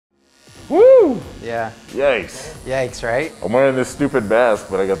Woo! Yeah. Yikes. Yikes, right? I'm wearing this stupid mask,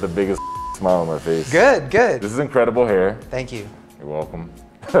 but I got the biggest smile on my face. Good, good. This is incredible hair. Thank you. You're welcome.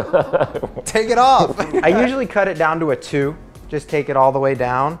 Take it off. I usually cut it down to a 2. Just take it all the way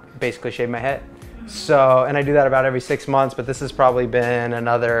down, basically shave my head. So, and I do that about every 6 months, but this has probably been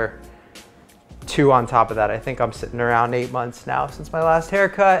another 2 on top of that. I think I'm sitting around 8 months now since my last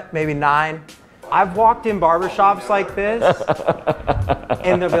haircut, maybe 9. I've walked in barbershops like this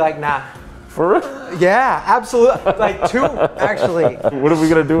and they'll be like, nah. For real? Yeah, absolutely. Like 2, actually. What are we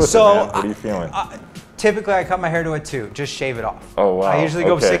gonna do with it, man? What are you feeling? Typically, I cut my hair to a 2, just shave it off. Oh, wow. I usually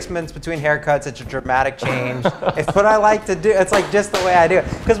go 6 minutes between haircuts. It's a dramatic change. It's what I like to do. It's like just the way I do it.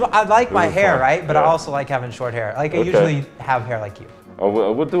 Because I like my hair, right? But I also like having short hair. Like I usually have hair like you.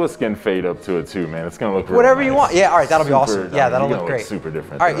 Oh, we'll do a skin fade up to it too, man. It's gonna look real whatever nice. You want. Yeah, all right, that'll be awesome. Yeah, that'll look great. Super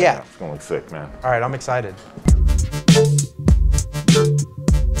different. All right, yeah. It's gonna look sick, man. All right, I'm excited.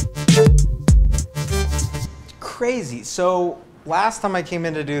 Crazy. So last time I came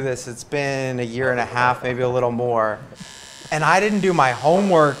in to do this, it's been a year and a half, maybe a little more. And I didn't do my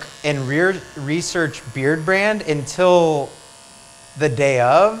homework and research Beardbrand until the day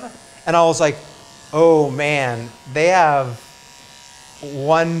of. And I was like, oh man, they have 2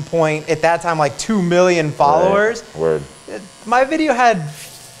 million followers. Right. Word. My video had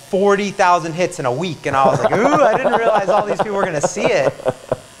 40,000 hits in a week. And I was like, ooh, I didn't realize all these people were gonna see it.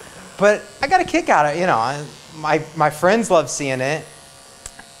 But I got a kick out of it, you know. My friends love seeing it.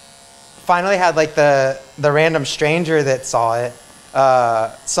 Finally had like the random stranger that saw it.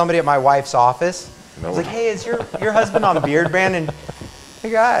 Somebody at my wife's office. I was like, hey, is your husband on Beardbrand? And the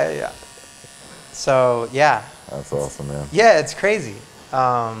guy, yeah. So yeah. That's awesome, man. Yeah, it's crazy.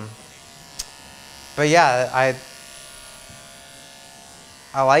 But yeah,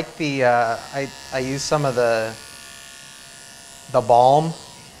 I like the I use some of the balm.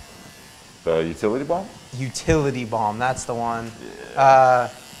 The utility balm? Utility balm, that's the one. Yeah.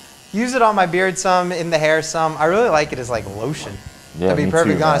 Use it on my beard some, in the hair some. I really like it as like lotion. Yeah, to be me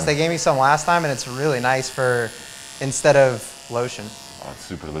perfectly too, honest, man. they gave me some last time and it's really nice for instead of lotion. Oh, it's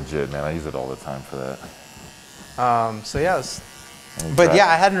super legit, man. I use it all the time for that. So yeah, but yeah,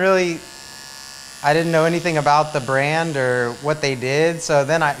 I didn't know anything about the brand or what they did. So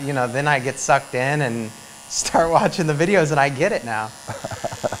then I get sucked in and start watching the videos and I get it now.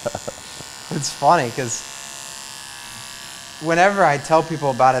 It's funny because whenever I tell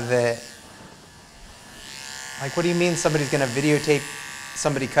people about it, like, what do you mean somebody's gonna videotape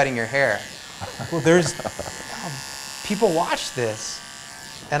somebody cutting your hair? Well, people watch this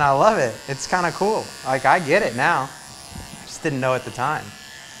and I love it. It's kind of cool. Like, I get it now. Just didn't know at the time.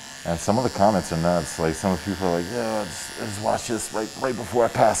 And some of the comments are nuts. Like, some of the people are like, yeah, I just watch this right before I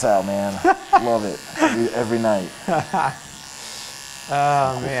pass out, man. Love it every night.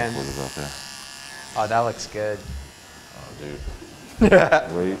 Oh, man. What is out there? Oh, that looks good. Oh, dude.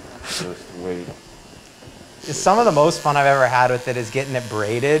 Wait, just wait. Some of the most fun I've ever had with it is getting it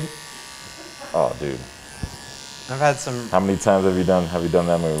braided. Oh, dude. I've had some. How many times have you done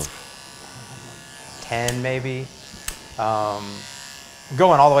that move? 10 maybe.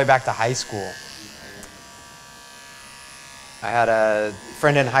 Going all the way back to high school. I had a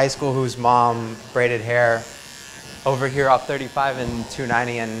friend in high school whose mom braided hair over here off 35 and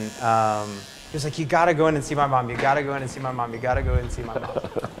 290, and he was like, you gotta go in and see my mom, you gotta go in and see my mom, you gotta go in and see my mom.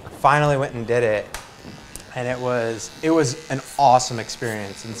 Finally went and did it, and it was an awesome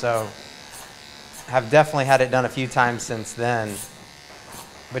experience. And so have definitely had it done a few times since then,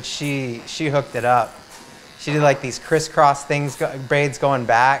 but she hooked it up. She did like these crisscross things, braids going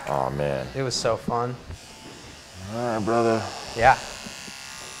back. Oh man. It was so fun. All right, brother. Yeah.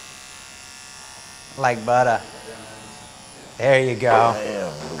 Like butter. There you go.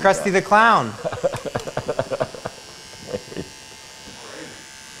 Damn, Krusty the Clown.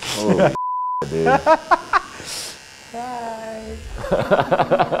 Holy dude. Hi.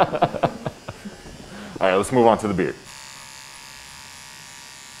 All right, let's move on to the beard.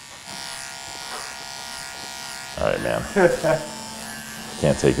 All right, man.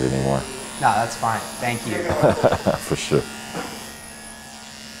 Can't take it anymore. No, that's fine. Thank you. For sure.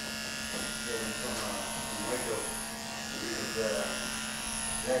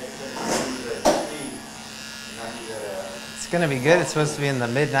 It's gonna be good. It's supposed to be in the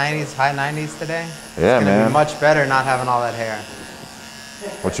mid 90s, high 90s today. Yeah, it's gonna be much better not having all that hair.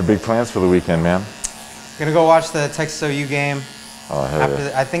 What's your big plans for the weekend, man? Gonna go watch the Texas OU game. Oh, hell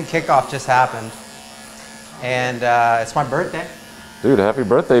yeah. I think kickoff just happened. And it's my birthday. Dude, happy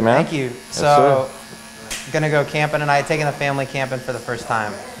birthday, man. Thank you. Yes, so, gonna go camping tonight, taking the family camping for the first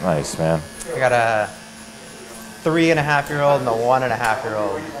time. Nice, man. I got a 3.5-year-old and a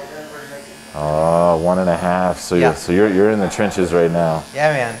 1.5-year-old. 1.5. So Yeah. you're in the trenches right now.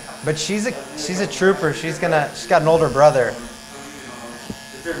 Yeah, man. But she's a trooper. She's got an older brother.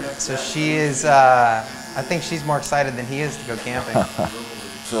 So she is. I think she's more excited than he is to go camping.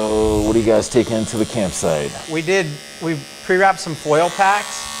 So what are you guys taking into the campsite? We pre-wrapped some foil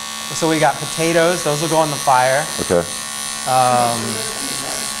packs. So we got potatoes. Those will go on the fire. Okay.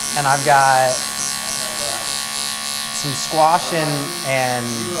 And I've got some squash and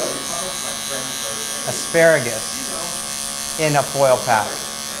asparagus in a foil pack.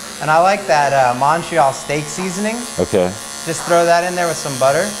 And I like that Montreal steak seasoning. Okay. Just throw that in there with some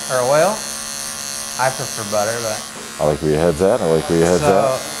butter or oil. I prefer butter, but. I like where your head's at.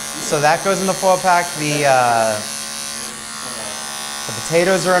 So that goes in the foil pack. The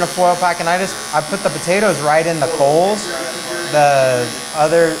potatoes are in a foil pack, and I put the potatoes right in the coals. The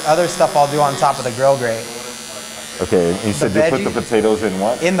other stuff I'll do on top of the grill grate. Okay, you said you put the potatoes in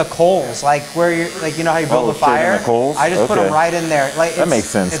what? In the coals, like where you know how you build a fire. In the coals? I just put them right in there. Like that makes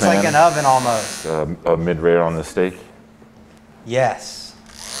sense. It's man. like an oven almost. A mid-rare on the steak. Yes,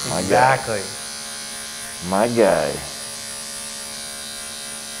 exactly. My guy.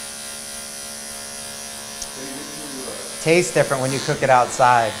 Tastes different when you cook it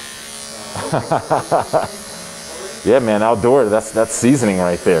outside. Yeah, man, outdoor, that's seasoning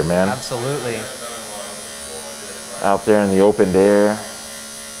right there, man. Absolutely. Out there in the open air.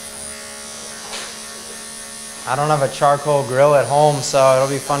 I don't have a charcoal grill at home, so it'll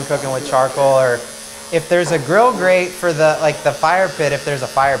be fun cooking with charcoal. Or if there's a grill grate for the fire pit, if there's a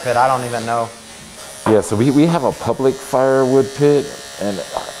fire pit, I don't even know. Yeah, so we have a public firewood pit, and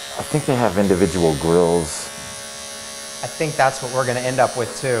I think they have individual grills. I think that's what we're gonna end up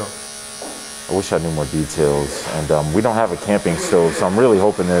with too. I wish I knew more details. And we don't have a camping stove, so I'm really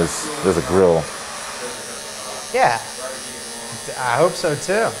hoping there's a grill. Yeah, I hope so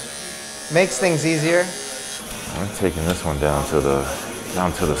too. Makes things easier. I'm taking this one down to the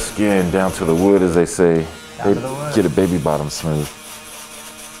skin, down to the wood, as they say. Down to the wood. Get a baby bottom smooth.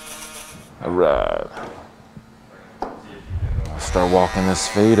 All right. I'll start walking this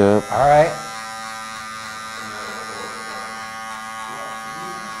fade up. All right.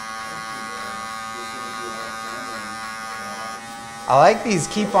 I like these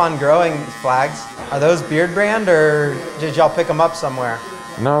keep on growing flags. Are those Beardbrand, or did y'all pick them up somewhere?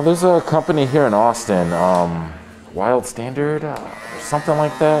 No, there's a company here in Austin, Wild Standard, or something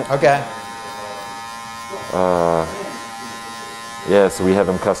like that. Okay. Yeah, so we have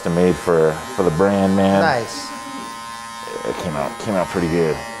them custom made for the brand, man. Nice. It came out pretty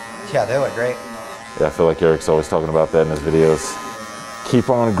good. Yeah, they look great. Yeah, I feel like Eric's always talking about that in his videos. Keep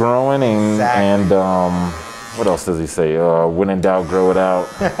on growing and what else does he say? When in doubt, grow it out.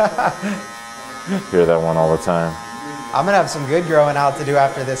 Hear that one all the time. I'm gonna have some good growing out to do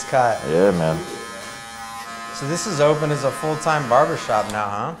after this cut. Yeah, man. So this is open as a full-time barbershop now,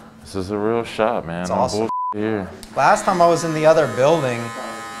 huh? This is a real shop, man. It's No awesome. bullshit here. Last time I was in the other building,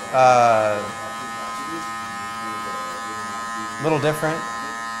 little different.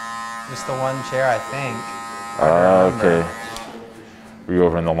 Just the one chair, I think. Okay. Were you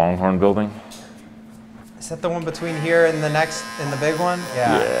over in the Longhorn building? Is that the one between here and the big one?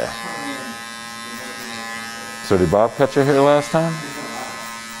 Yeah. Yeah. So did Bob cut your hair last time?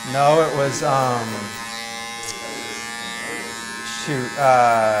 No, it was,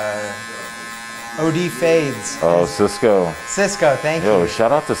 OD Fades. Oh, Cisco. Cisco, thank Yo, you.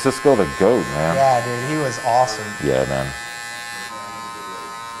 shout out to Cisco the GOAT, man. Yeah, dude, he was awesome. Yeah, man.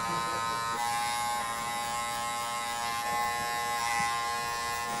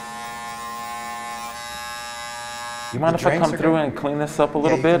 You mind if I come through and clean this up a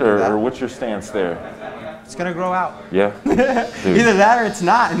little you bit, can do that. or what's your stance there? It's gonna grow out. Yeah? Dude, Either that or it's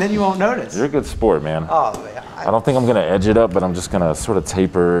not, and then you won't notice. you're a good sport, man. Oh, yeah. I don't think I'm gonna edge it up, but I'm just gonna sort of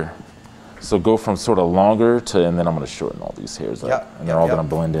taper. So go from sort of longer to, and then I'm gonna shorten all these hairs up. Yep, And they're yep, all yep. gonna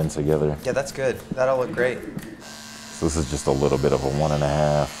blend in together. Yeah, that's good. That'll look great. So this is just a little bit of a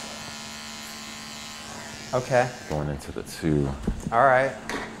 1.5 Okay. going into the 2. All right.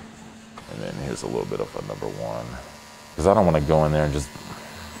 And then here's a little bit of a number 1. Because I don't want to go in there and just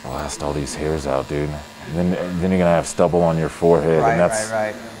blast all these hairs out, dude. And then you're gonna have stubble on your forehead, Right, and that's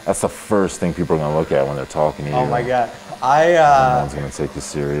right. that's the first thing people are gonna look at when they're talking to you. Oh my God. No one's gonna take you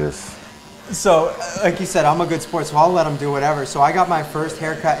serious. So, like you said, I'm a good sport, so I'll let them do whatever. So I got my first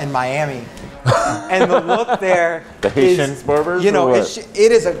haircut in Miami, and the look there The Haitian barbers, you know, or what?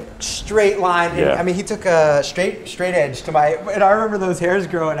 it is a straight line. And, Yeah. I mean, he took a straight edge to my, and I remember those hairs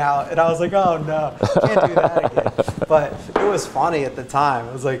growing out, and I was like, oh no, can't do that again. But it was funny at the time.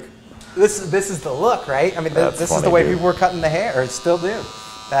 It was like, this is the look, right? I mean, That's this is funny, the way dude. people were cutting the hair, or still do.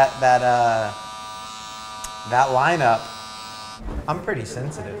 that lineup, I'm pretty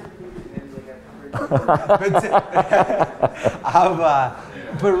sensitive.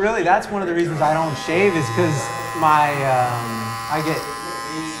 But really, that's one of the reasons I don't shave is because I get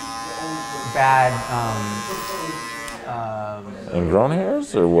bad ingrown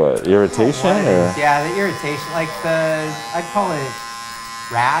hairs or what? Irritation or? Yeah, the irritation, like I call it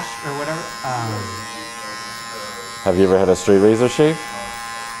rash or whatever. Have you ever had a straight razor shave?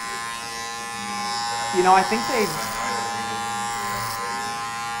 You know, I think they.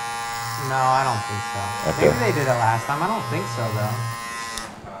 No, I don't think so. Okay. Maybe they did it last time. I don't think so, though.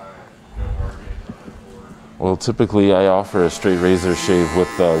 Well, typically I offer a straight razor shave with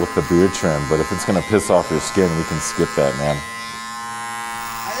the beard trim, but if it's gonna piss off your skin, we can skip that, man.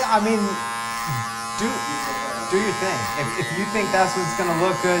 I mean, do your thing. If you think that's what's gonna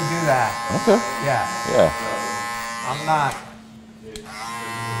look good, do that. Okay. Yeah. Yeah. I'm not.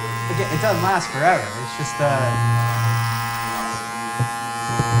 Again, it doesn't last forever. It's just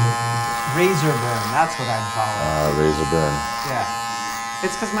razor burn. That's what I'd call it. Razor burn. Yeah.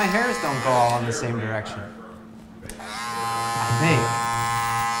 It's because my hairs don't go all in the same direction. I think.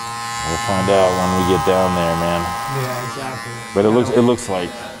 We'll find out when we get down there, man. Yeah, exactly. But it looks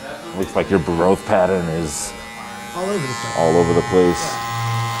like your growth pattern is all over the place. All over the place. Yeah.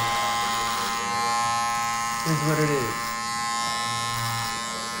 Here's what it is.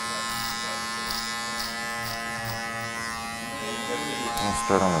 I'll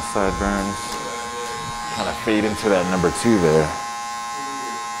start on the sideburns. Kind of fade into that number 2 there.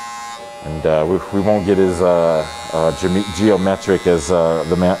 And we won't get as geometric as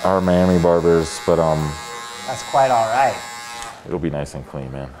our Miami barbers, but that's quite all right. It'll be nice and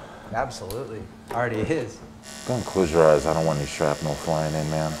clean, man. Absolutely, already is. Go and close your eyes. I don't want any shrapnel flying in,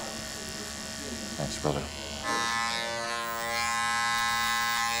 man. Thanks, brother.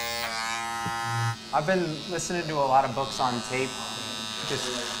 I've been listening to a lot of books on tape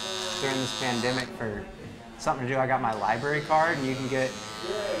just during this pandemic for something to do. I got my library card, and you can get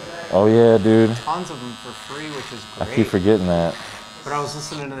oh yeah, dude, tons of them for free, which is great. I keep forgetting that. But I was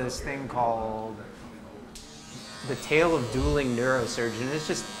listening to this thing called The Tale of Dueling Neurosurgeon. It's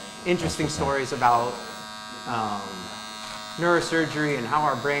just interesting stories about neurosurgery and how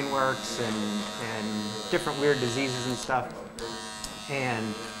our brain works and different weird diseases and stuff.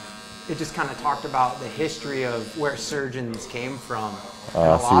 And it just kind of talked about the history of where surgeons came from. And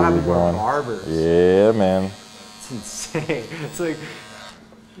a lot of them were barbers. Yeah, man. It's insane. It's like,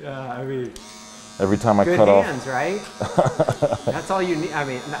 I mean, every time I cut good off. hands, right? That's all you need. I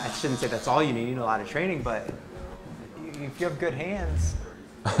mean, I shouldn't say that's all you need. You need a lot of training, but if you have good hands,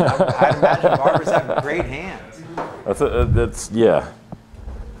 I'd imagine barbers have great hands. That's yeah,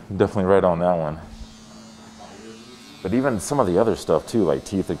 definitely right on that one. But even some of the other stuff too, like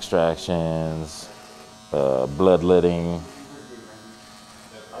teeth extractions, bloodletting.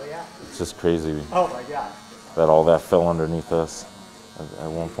 Oh yeah. It's just crazy. Oh my God. That all that fell underneath us at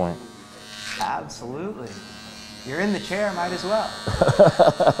one point. Absolutely. You're in the chair, might as well.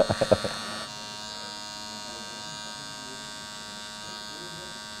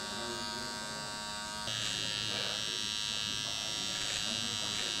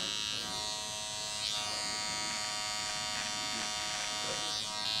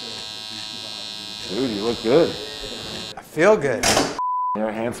 Dude, you look good. I feel good. You're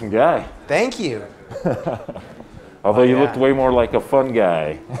a handsome guy. Thank you. Although you looked way more like a fun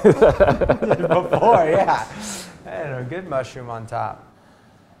guy. Before, yeah. And a good mushroom on top.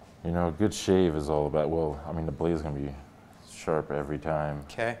 You know, a good shave is all about, well, I mean, the blade's going to be sharp every time.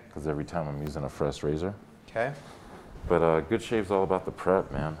 Okay. Because every time I'm using a fresh razor. Okay. But good shave's all about the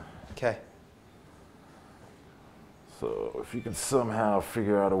prep, man. Okay. So if you can somehow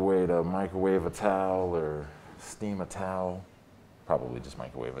figure out a way to microwave a towel or steam a towel, probably just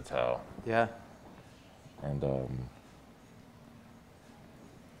microwave a towel. Yeah. And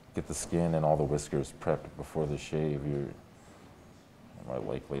get the skin and all the whiskers prepped before the shave, you're more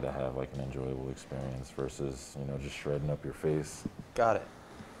likely to have like an enjoyable experience versus, you know, just shredding up your face. Got it.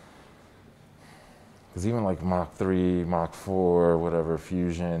 Because even like Mach 3, Mach 4, whatever,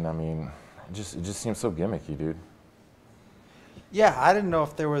 Fusion, I mean, it just seems so gimmicky, dude. Yeah, I didn't know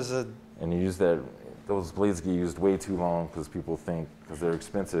if there was a... And you use those blades get used way too long because people think, because they're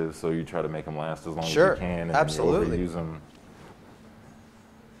expensive, so you try to make them last as long as you can, and absolutely. then you overuse them.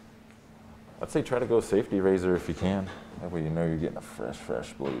 I'd say try to go safety razor if you can. That way you know you're getting a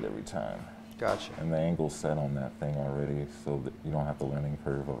fresh blade every time. Gotcha. And the angle's set on that thing already, so that you don't have the learning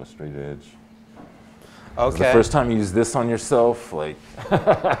curve of a straight edge. Okay. The first time you use this on yourself, like,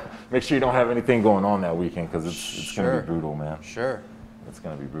 make sure you don't have anything going on that weekend because it's going to be brutal, man. Sure. It's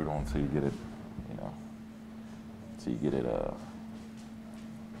gonna be brutal until you get it, you know, until you get it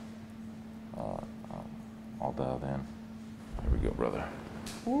all dialed in. There we go, brother.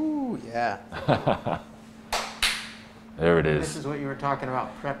 Ooh, yeah. There it is. This is what you were talking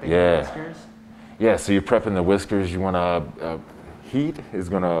about, prepping Yeah. the whiskers? Yeah, so you're prepping the whiskers. You want to, heat is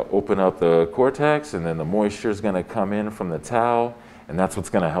going to open up the cortex, and then the moisture is going to come in from the towel, and that's what's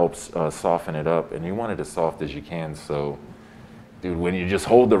going to help soften it up. And you want it as soft as you can, so, dude, when you just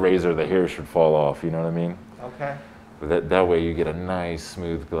hold the razor, the hair should fall off, you know what I mean? Okay. That way you get a nice,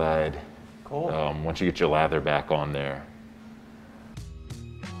 smooth glide. Cool. Once you get your lather back on there.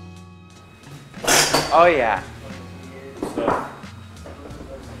 Oh, yeah.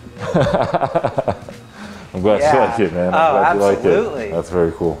 I'm glad you like it, man. I'm glad you absolutely. like it. That's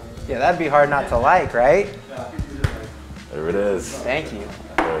very cool. Yeah, that'd be hard not to like, right? There it is. Thank you.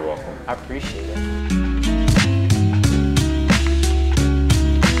 Very welcome. I appreciate it.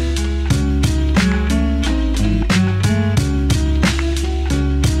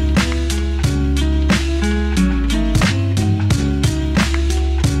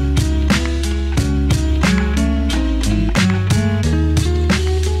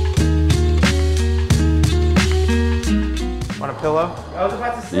 Want a pillow? I was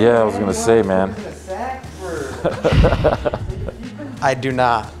about to say. Yeah, I was gonna say, man. I do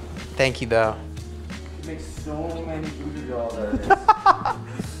not. Thank you, though. You make so many voodoo dolls out of this.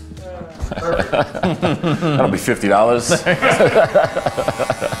 That'll be $50.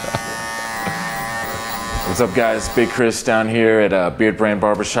 What's up, guys? Big Chris down here at Beardbrand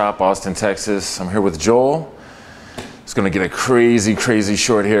Barbershop, Austin, Texas. I'm here with Joel. He's gonna get a crazy, crazy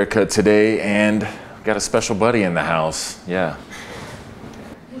short haircut today, and got a special buddy in the house. Yeah.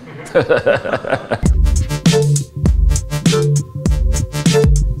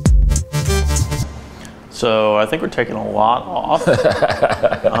 So I think we're taking a lot off.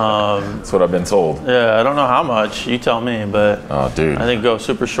 That's what I've been told. Yeah, I don't know how much. You tell me, but Oh, dude. I think go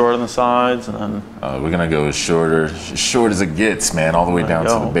super short on the sides, and then We're gonna go as short as it gets, man, all the way down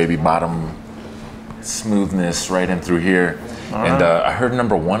to the baby bottom smoothness right in through here. And I heard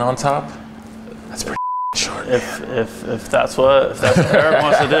number 1 on top. That's pretty short. if that's what Eric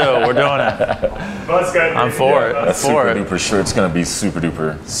wants to do, we're doing it. I'm for it. That's I'm for super it. duper short. It's gonna be super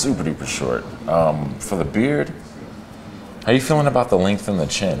duper short. For the beard, how you feeling about the length and the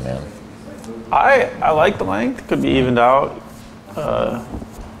chin, man? I like the length. Could be evened out.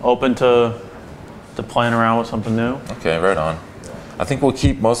 Open to playing around with something new. Okay, right on. I think we'll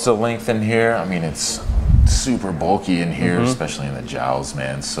keep most of the length in here. I mean, it's super bulky in here, especially in the jowls,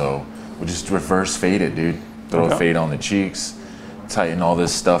 man. So we'll just reverse fade it, dude. Throw a fade on the cheeks, tighten all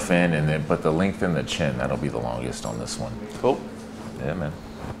this stuff in, and then but the length in the chin, that'll be the longest on this one. Cool. Yeah, man.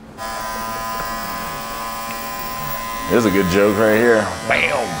 Here's a good joke right here.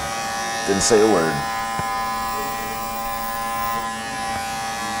 Bam! Didn't say a word.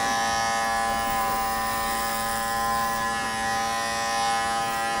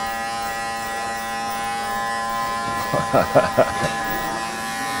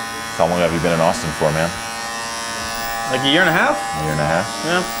 How long have you been in Austin for, man? Like a year and a half? A year and a half?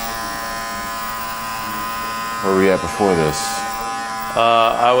 Yeah. Where were you at before this?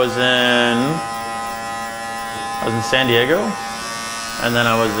 I was in San Diego, and then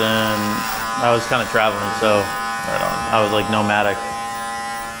I was kind of traveling, so Right on. I was like nomadic.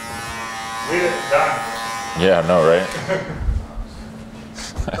 Yeah, I know, right?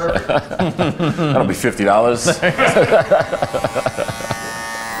 That'll be $50.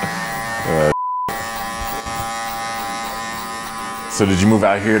 So did you move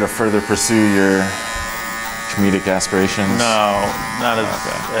out here to further pursue your comedic aspirations? No, not as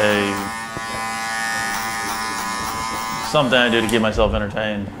something I do to keep myself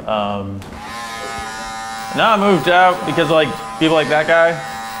entertained. No, I moved out because of like people like that guy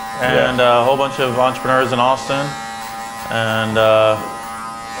and a whole bunch of entrepreneurs in Austin, and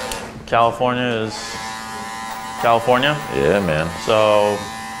California is California. Yeah, man. So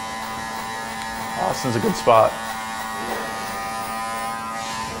Austin's a good spot.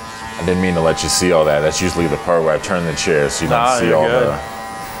 I didn't mean to let you see all that. That's usually the part where I turn the chair so you don't see all good.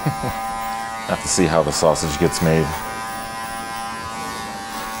 have to see how the sausage gets made.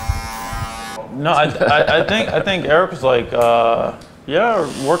 No, I think Eric was like, yeah,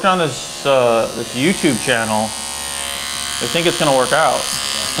 working on this this YouTube channel. I think it's gonna work out.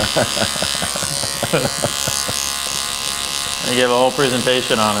 He gave a whole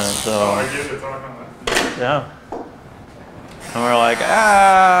presentation on it. So I get to talk on that. yeah, and we're like,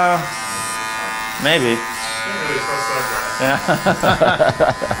 maybe. Didn't really trust that guy. Yeah.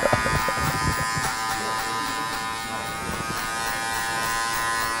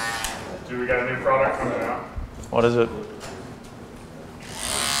 Dude, we got a new product coming out. What is it? New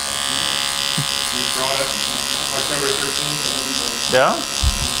product, October 13th. Yeah?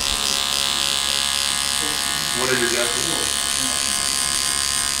 What are your guesses?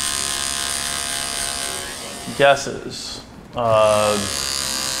 Guesses. Well,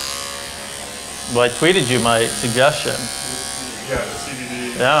 I tweeted you my suggestion. Yeah, the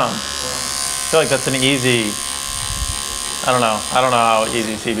CBD. Yeah. I feel like that's an easy. I don't know how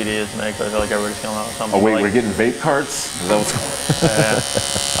easy CBD is to make, but I feel like everybody's gonna know something. Oh wait, like, we're getting vape carts? Is that what's going on? yeah.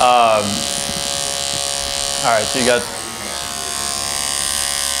 All right, so you got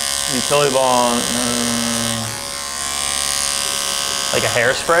utility ball, like a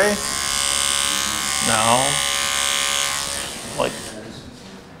hairspray? No. Like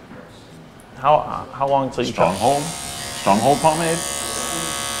how long till you Stronghold pomade?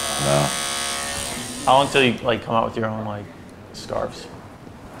 No. How long till you like come out with your own like scarves?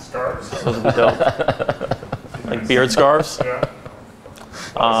 Scarves. Those would be dope. Like beard scarves. Yeah.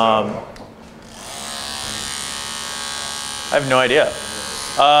 I have no idea.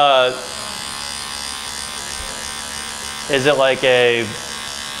 Is it like a? It's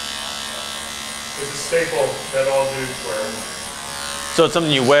a staple that all dudes wear. So it's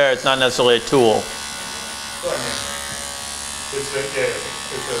something you wear. It's not necessarily a tool. So, I mean, it's a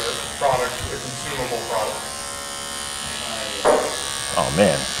product, a consumable product. Oh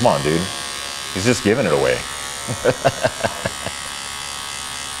man, come on, dude. He's just giving it away.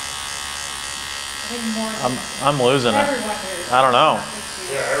 I'm losing it. I don't know.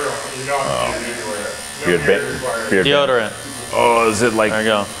 Yeah, everyone. You don't have to wear it. No Beard gear band. required. Beard band. Deodorant. Oh, is it like? There you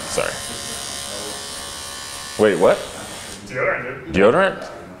go. Sorry. Wait, what? Deodorant, dude. Deodorant?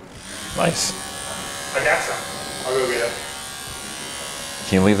 Nice. I got some. I'll go get it.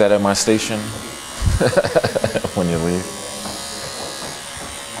 Can you leave that at my station when you leave?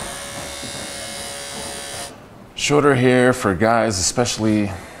 Shorter hair for guys,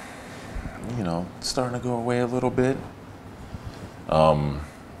 especially, you know, starting to go away a little bit. The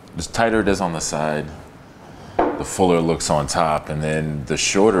tighter it is on the side, the fuller it looks on top, and then the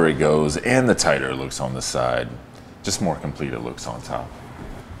shorter it goes and the tighter it looks on the side, just more complete it looks on top.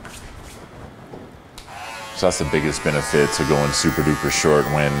 So that's the biggest benefit to going super duper short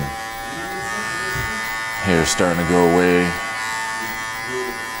when hair's starting to go away.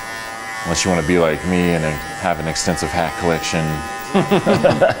 Unless you want to be like me and have an extensive hat collection.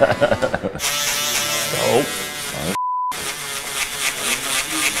 Oh.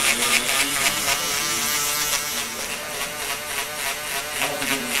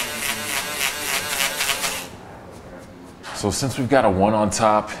 So since we've got a 1 on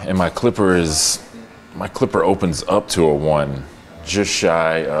top and my clipper opens up to a 1, just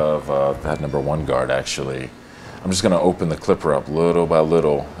shy of that number 1 guard actually. I'm just gonna open the clipper up little by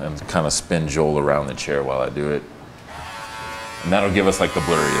little and kind of spin Joel around the chair while I do it. And that'll give us like the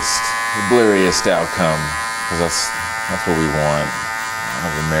blurriest outcome, because that's what we want.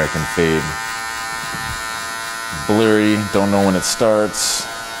 Kind of American fade. Blurry, don't know when it starts,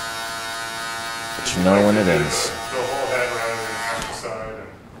 but you know when it ends. The whole head rather than half the side.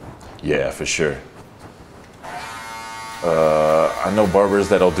 Yeah, for sure. I know barbers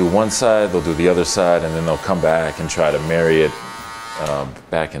that'll do one side, they'll do the other side, and then they'll come back and try to marry it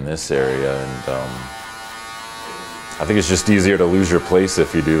back in this area. And I think it's just easier to lose your place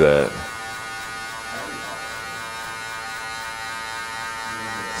if you do that.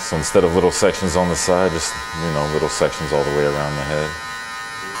 So instead of little sections on the side, just, you know, little sections all the way around the head.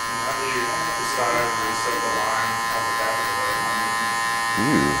 How do you decide where you set the line on the back of the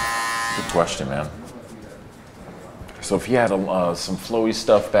head? Ooh, good question, man. So if you had some flowy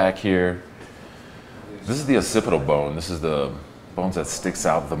stuff back here, this is the occipital bone. This is the bones that sticks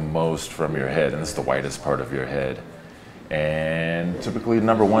out the most from your head, and this is the whitest part of your head. And typically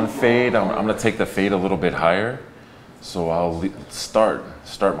number 1 fade, I'm gonna take the fade a little bit higher. So I'll start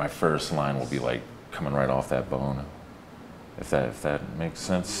my first line will be like coming right off that bone, if that makes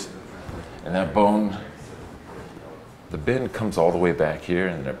sense. And that bone, the bend comes all the way back here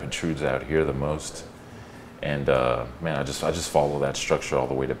and it protrudes out here the most. And man, I just follow that structure all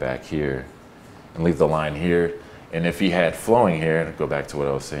the way to back here and leave the line here. And if he had flowing hair, to go back to what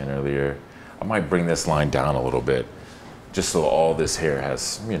I was saying earlier, I might bring this line down a little bit, just so all this hair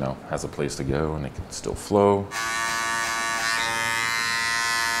has, you know, has a place to go and it can still flow.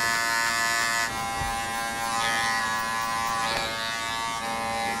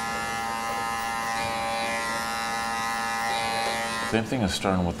 Same thing as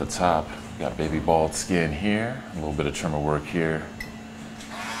starting with the top. Got baby bald skin here, a little bit of trimmer work here.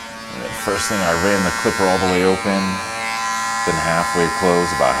 And then first thing, I ran the clipper all the way open. than halfway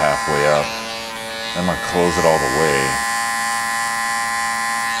closed, about halfway up. Then I'm gonna close it all the way.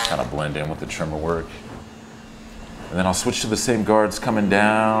 Kind of blend in with the trimmer work. And then I'll switch to the same guards coming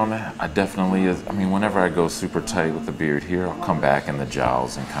down. I definitely, I mean, whenever I go super tight with the beard here, I'll come back in the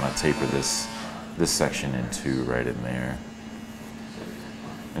jowls and kind of taper this section in two right in there.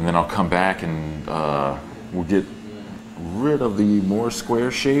 And then I'll come back and we'll get rid of the more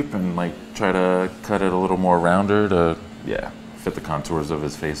square shape and like try to cut it a little more rounder to, yeah, fit the contours of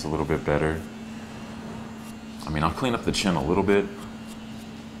his face a little bit better. I mean, I'll clean up the chin a little bit,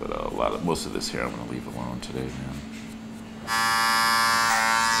 but most of this hair I'm gonna leave alone today, man.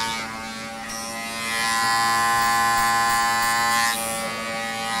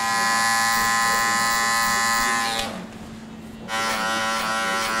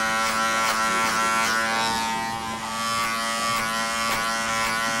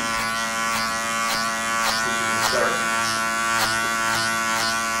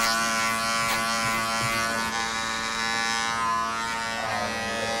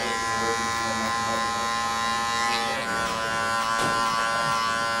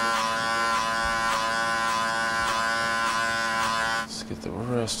 Get the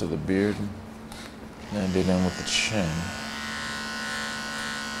rest of the beard blended in with the chin.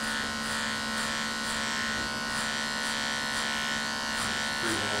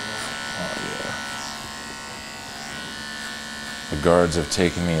 Oh yeah. The guards have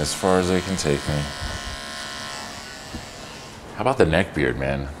taken me as far as they can take me. How about the neck beard,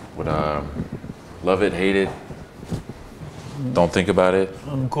 man? Would love it, hate it? Don't think about it?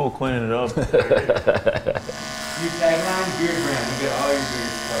 I'm cool cleaning it up. Your tagline, Beardbrand. We get all your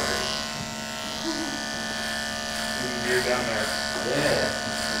beards covered. There's a beard down there. Yeah.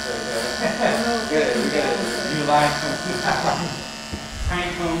 Good. We got a new line.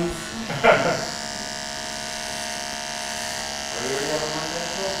 Tiny combs.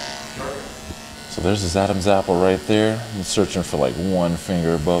 So there's his Adam's apple right there. I'm searching for like one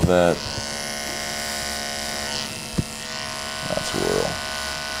finger above that.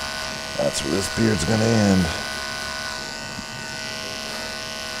 That's where this beard's gonna end.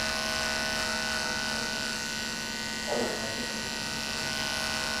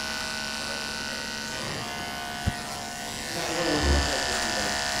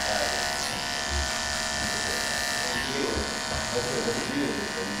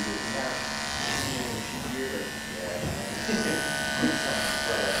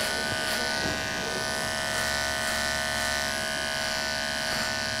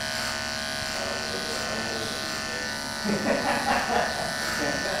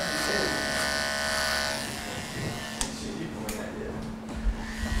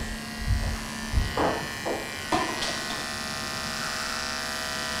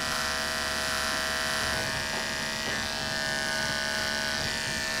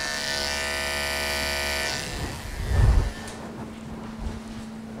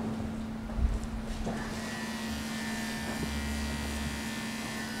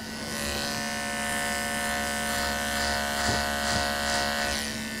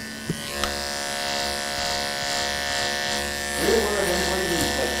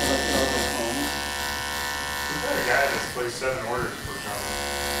 Place 7 orders per time.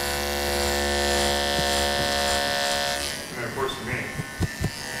 And then of course me.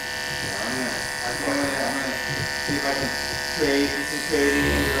 I'm gonna see if I can trade it and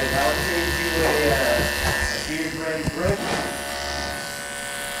be like, I'll trade you a Beardbrand brick.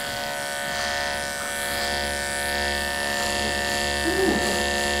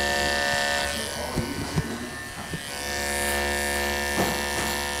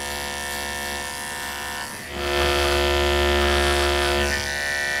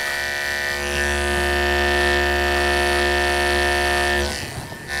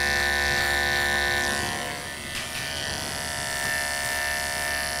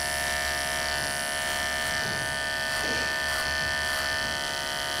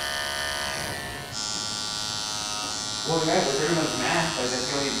 Well, guys, we're pretty much math, but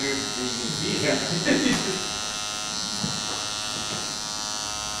that's the only beard that you can see.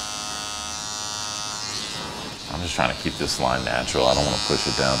 I'm just trying to keep this line natural. I don't want to push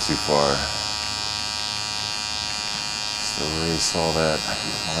it down too far. Still erase all that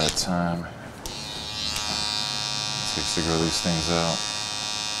time. It takes to grow these things out.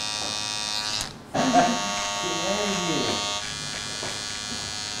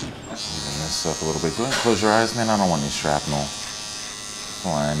 Even this up a little bit. Go ahead and close your eyes, man. I don't want any shrapnel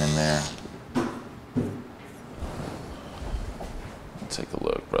flying in there. Take a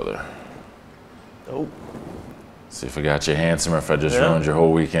look, brother. Oh. See if I got you handsome or if I just ruined your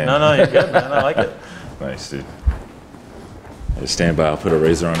whole weekend. No, you're good, man. I like it. Nice, dude. Stand by, I'll put a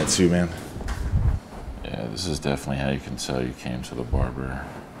razor on it too, man. Yeah, this is definitely how you can tell you came to the barber.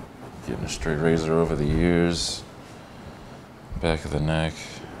 Getting a straight razor over the ears, back of the neck.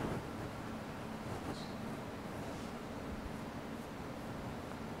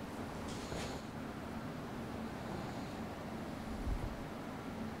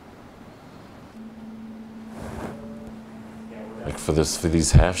 Like for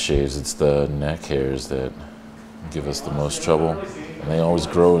these half shaves, it's the neck hairs that give us the most trouble. And they always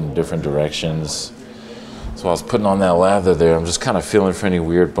grow in different directions. So I was putting on that lather there, I'm just kind of feeling for any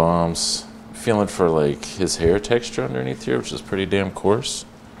weird bumps. Feeling for like his hair texture underneath here, which is pretty damn coarse.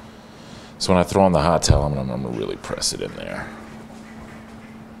 So when I throw on the hot towel, I'm gonna really press it in there.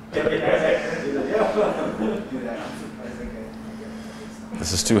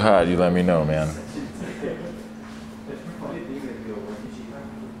 This is too hot, you let me know, man.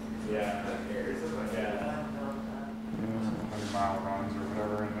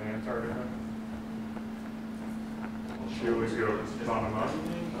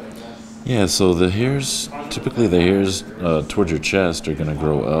 Yeah, so the hairs, typically the hairs towards your chest are gonna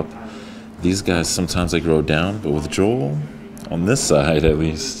grow up. These guys, sometimes they grow down, but with Joel, on this side at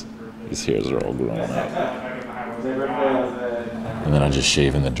least, these hairs are all growing up. And then I just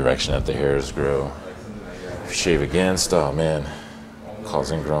shave in the direction that the hairs grow. If you shave against, oh man,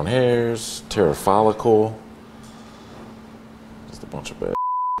 cause ingrown hairs, tear a follicle. Just a bunch of bad.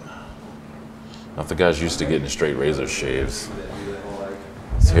 Now if the guy's used to getting straight razor shaves,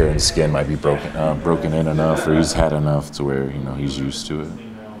 his hair and skin might be broken in enough, or he's had enough to where, you know, he's used to it.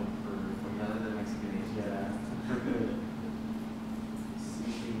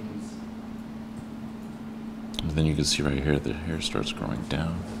 And then you can see right here, the hair starts growing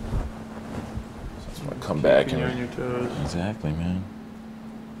down. So it's gonna come back and... on your toes. Exactly, man.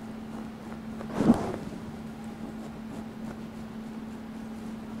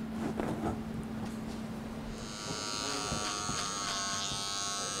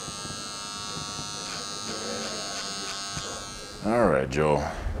 All right, Joel.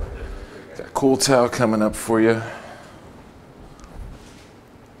 Got a cool towel coming up for you.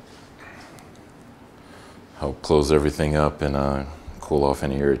 Help close everything up and cool off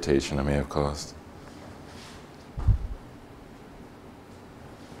any irritation I may have caused.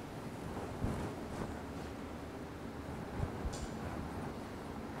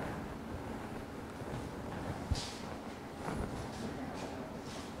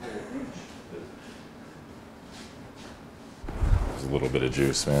 There's a little bit of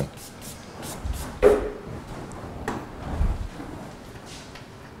juice, man.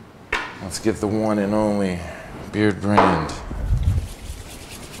 Let's get the one and only Beardbrand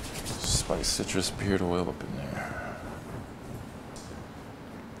Spice Citrus Beard Oil up in there.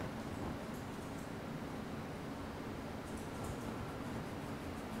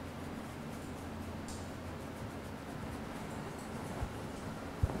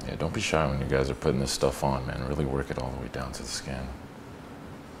 Yeah, don't be shy when you guys are putting this stuff on, man. Really work it all the way down to the skin.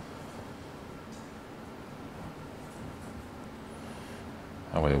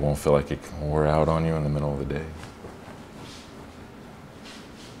 That way it won't feel like it wore out on you in the middle of the day.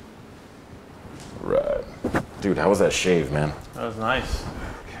 Right. Dude, how was that shave, man? That was nice.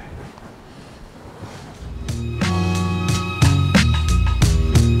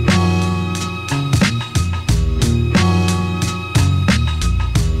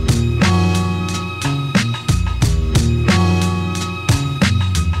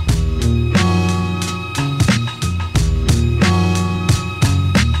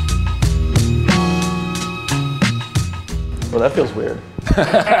 Well, that feels weird.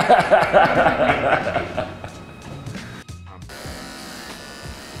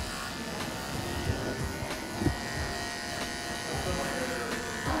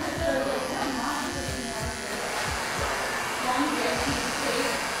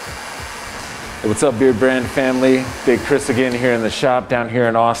 Hey, what's up, Beardbrand family? Big Chris again here in the shop down here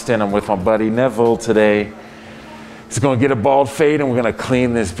in Austin. I'm with my buddy Neville today. He's gonna get a bald fade and we're gonna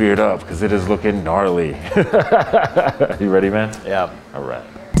clean this beard up because it is looking gnarly. You ready, man? Yeah. All right.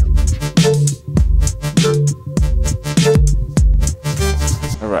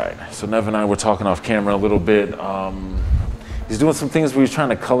 All right, so Nev and I were talking off camera a little bit. He's doing some things where he's trying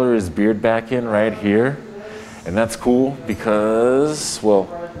to color his beard back in right here. And that's cool because, well,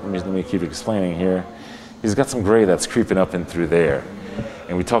 let me keep explaining here. He's got some gray that's creeping up in through there.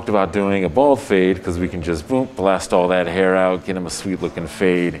 And we talked about doing a bald fade because we can just boom, blast all that hair out, get him a sweet looking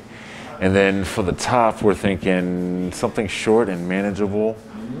fade. And then for the top, we're thinking something short and manageable.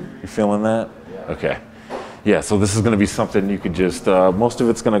 You feeling that? Okay. Yeah, so this is gonna be something you could just, most of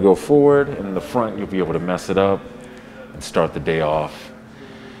it's gonna go forward, and in the front, you'll be able to mess it up and and start the day off.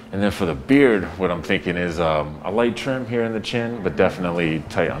 And then for the beard, what I'm thinking is a light trim here in the chin, but definitely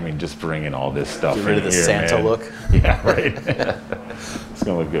tight. I mean, just bringing all this stuff in Get rid of the here, Santa man. look. Yeah, right. It's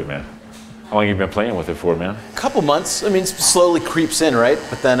gonna look good, man. How long you been playing with it for, man? A couple months. I mean, it slowly creeps in, right?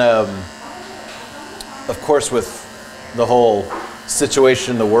 But then, of course, with the whole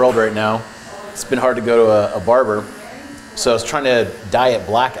situation in the world right now, it's been hard to go to a barber. So I was trying to dye it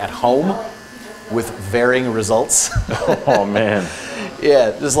black at home with varying results. Oh, man.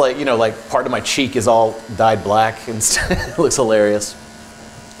 Yeah, just like, you know, like part of my cheek is all dyed black and it looks hilarious.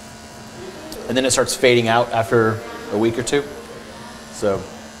 And then it starts fading out after a week or two. So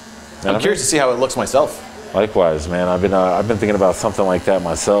I'm curious to see how it looks myself. Likewise, man. I've been thinking about something like that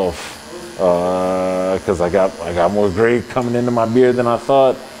myself. Because I got more gray coming into my beard than I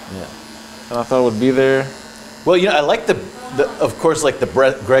thought. Yeah. And I thought it would be there. Well, you know, I like of course, like the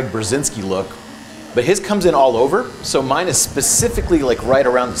Greg Brzezinski look, but his comes in all over. So mine is specifically like right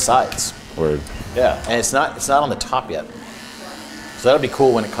around the sides. Word. Yeah, and it's not on the top yet. So that'll be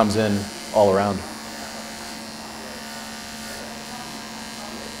cool when it comes in all around.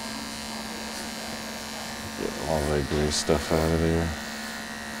 Get all that gray stuff out of there.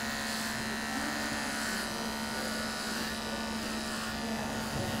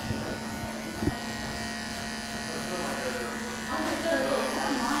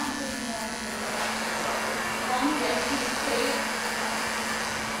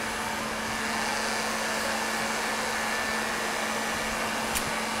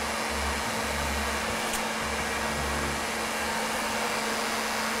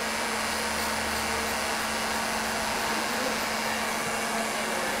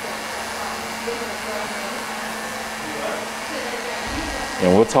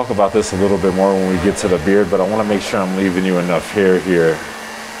 And we'll talk about this a little bit more when we get to the beard, but I want to make sure I'm leaving you enough hair here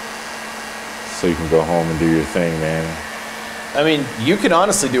so you can go home and do your thing, man. I mean, you can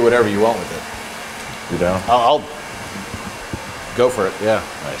honestly do whatever you want with it. You know? I'll go for it, yeah.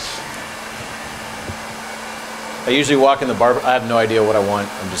 Nice. I usually walk in the barber, I have no idea what I want.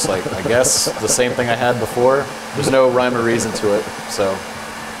 I'm just like, I guess the same thing I had before. There's no rhyme or reason to it, so.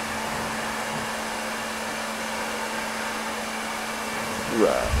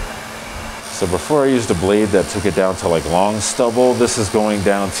 Right. So before I used a blade that took it down to like long stubble, this is going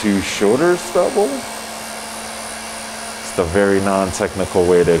down to shorter stubble. It's the very non-technical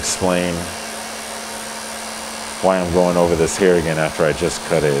way to explain why I'm going over this hair again after I just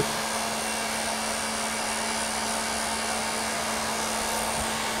cut it.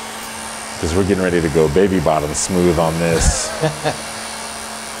 Because we're getting ready to go baby bottom smooth on this.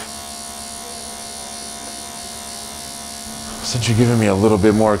 Since you're giving me a little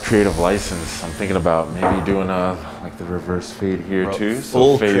bit more creative license, I'm thinking about maybe doing like the reverse fade here too.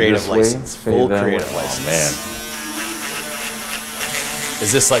 Full So fade creative this way, license. fade Full that creative way. license. Oh, man.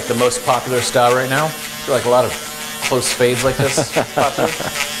 Is this like the most popular style right now? I feel like a lot of close fades like this popular.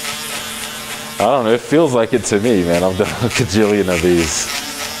 I don't know, it feels like it to me, man. I've done a cajillion of these.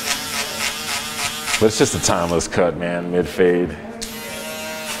 But it's just a timeless cut, man, mid-fade.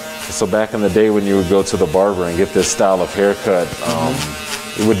 So back in the day when you would go to the barber and get this style of haircut,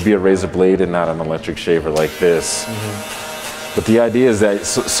 it would be a razor blade and not an electric shaver like this. But the idea is that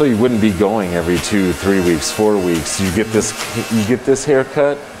so you wouldn't be going every 2, 3 weeks, 4 weeks. You get this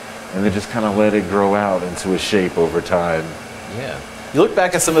haircut, and then just kind of let it grow out into a shape over time. Yeah. You look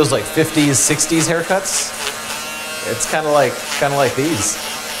back at some of those like 50s, 60s haircuts. It's kind of like these.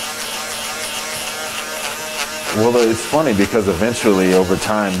 Well, it's funny because eventually, over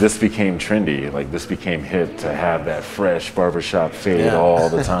time, this became trendy. Like, this became hip to have that fresh barbershop fade all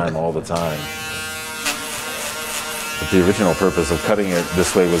the time, all the time. But the original purpose of cutting it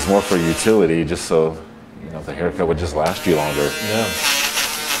this way was more for utility, just so, you know, the haircut would just last you longer. Yeah.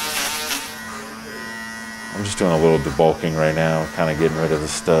 I'm just doing a little debulking right now, kind of getting rid of the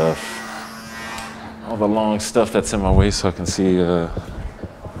stuff. All the long stuff that's in my way so I can see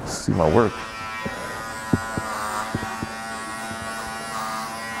my work.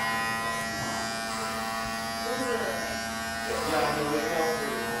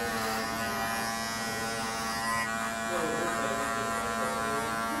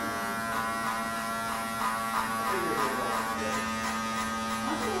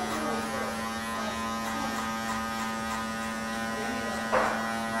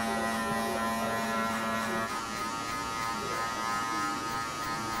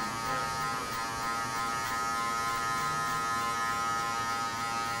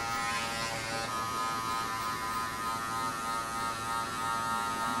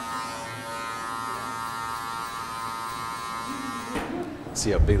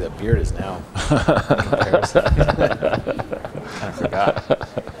 See how big that beard is now. In comparison. Kind of forgot.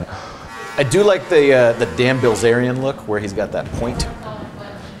 I do like the Dan Bilzerian look where he's got that point.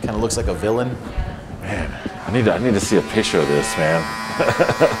 Kind of looks like a villain. Man, I need to see a picture of this, man.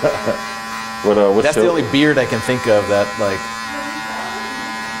 That's the only beard I can think of that like.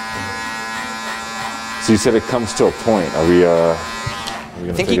 So you said it comes to a point. Are we gonna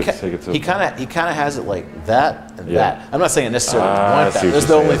I think take it to he kind of has it like that and that. I'm not saying necessarily want I that. see what That's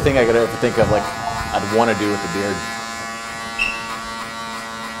you're the only saying. thing I could ever think of like I'd want to do with the beard.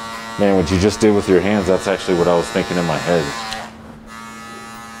 Man, what you just did with your hands, that's actually what I was thinking in my head.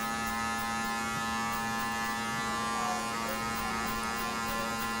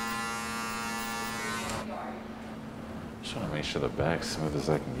 Just trying to make sure the back's smooth as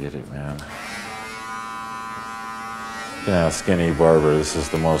I can get it, man. Yeah, skinny barber, this is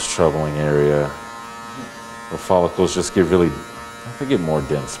the most troubling area. The follicles just get really, they get more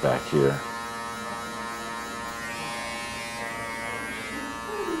dense back here.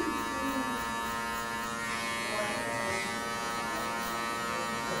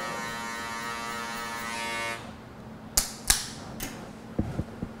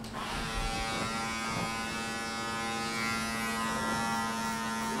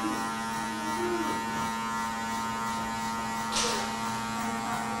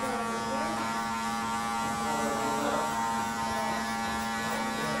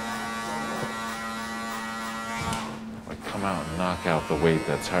 Come out and knock out the weight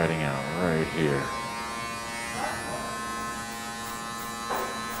that's hiding out right here.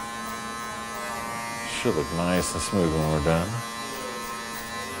 Should look nice and smooth when we're done.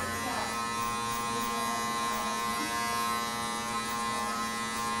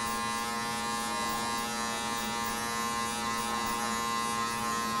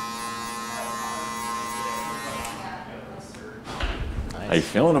 How you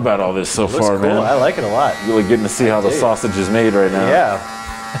feeling about all this so Looks far, cool. man? I like it a lot. Really getting to see how the dig it. sausage is made right now. Yeah.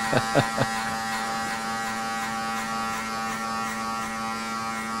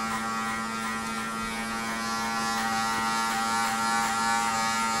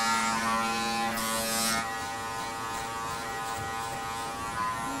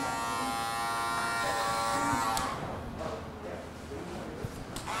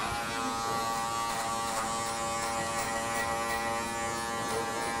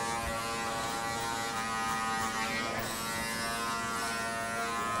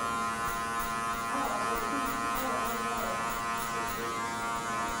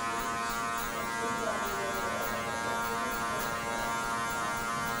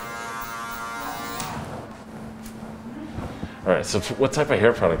 All right, so what type of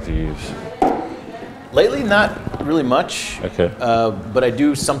hair product do you use? Lately, not really much. Okay. But I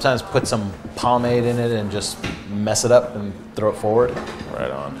do sometimes put some pomade in it and just mess it up and throw it forward.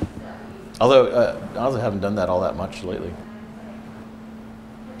 Right on. Although, honestly, I haven't done that all that much lately.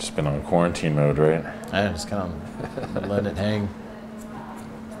 Just been on quarantine mode, right? I just kind of letting it hang.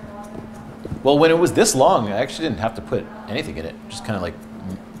 Well, when it was this long, I actually didn't have to put anything in it. Just kind of like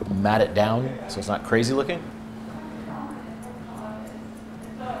mat it down so it's not crazy looking.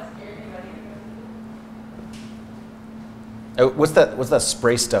 What's that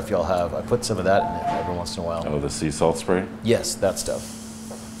spray stuff y'all have? I put some of that in it every once in a while. Oh, the sea salt spray? Yes, that stuff.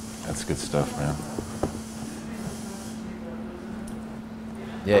 That's good stuff, man.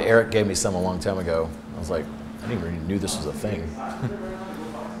 Yeah, Eric gave me some a long time ago. I was like, I didn't even knew this was a thing.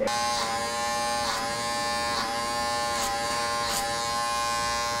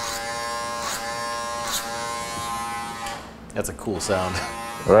 That's a cool sound.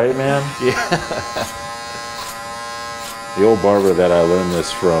 Right, man? Yeah. The old barber that I learned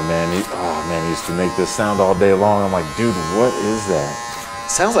this from, man, he used to make this sound all day long. I'm like, dude, what is that?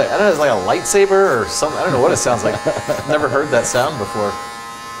 Sounds like, I don't know, it's like a lightsaber or something. I don't know what it sounds like. I've never heard that sound before.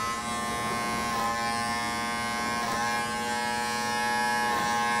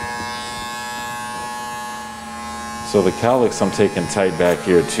 So the cowlicks I'm taking tight back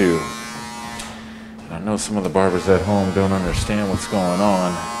here too. I know some of the barbers at home don't understand what's going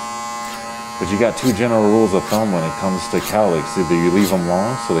on, but you got two general rules of thumb when it comes to cowlicks. Either you leave them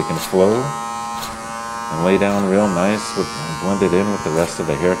long so they can flow and lay down real nice and blend it in with the rest of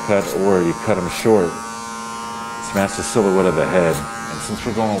the haircut, or you cut them short to match the silhouette of the head. And since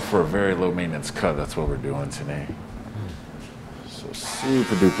we're going for a very low maintenance cut, that's what we're doing today. So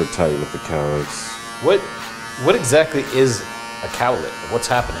super duper tight with the cowlicks. What exactly is a cowlick? What's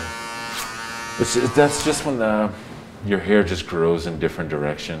happening? That's just when your hair just grows in different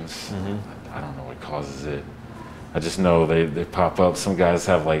directions. Mm-hmm. I don't know what causes it. I just know they pop up. Some guys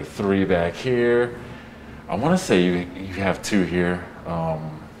have like 3 back here. I want to say you have 2 here.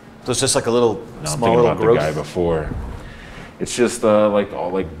 So it's just like a little Now I'm small thinking little about growth. the guy before. It's just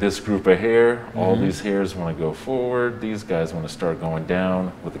like this group of hair. All these hairs want to go forward. These guys want to start going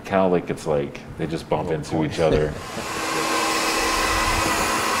down. With the cowlick, it's like they just bump into each other.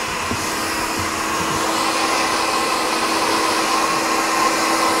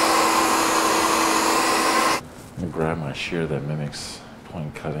 I'm gonna grab my shear that mimics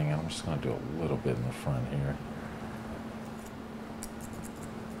point cutting, and I'm just gonna do a little bit in the front here.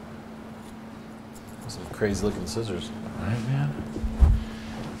 Some crazy looking scissors. Right, man?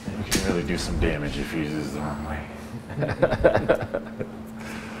 You can really do some damage if you use this the wrong way.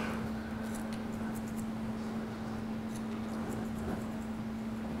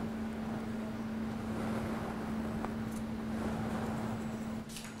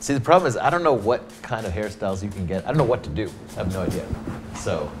 See, the problem is I don't know what kind of hairstyles you can get. I don't know what to do. I have no idea.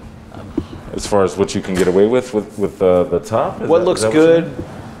 So, As far as what you can get away with the top? what looks good?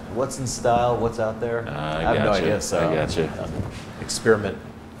 What's in style? What's out there? I have no gotcha. idea. So I gotcha. Experiment.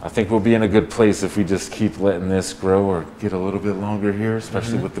 I think we'll be in a good place if we just keep letting this grow or get a little bit longer here,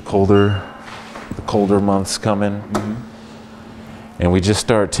 especially with the colder months coming. And we just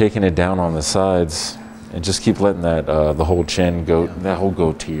start taking it down on the sides and just keep letting that the whole chin go, that whole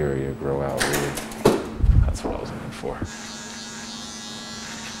goatee area grow out. Really, that's what I was looking for.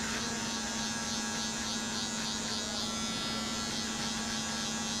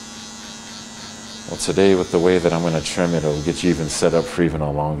 Well, today with the way that I'm going to trim it, it'll get you even set up for even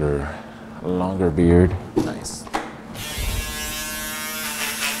a longer beard. Nice.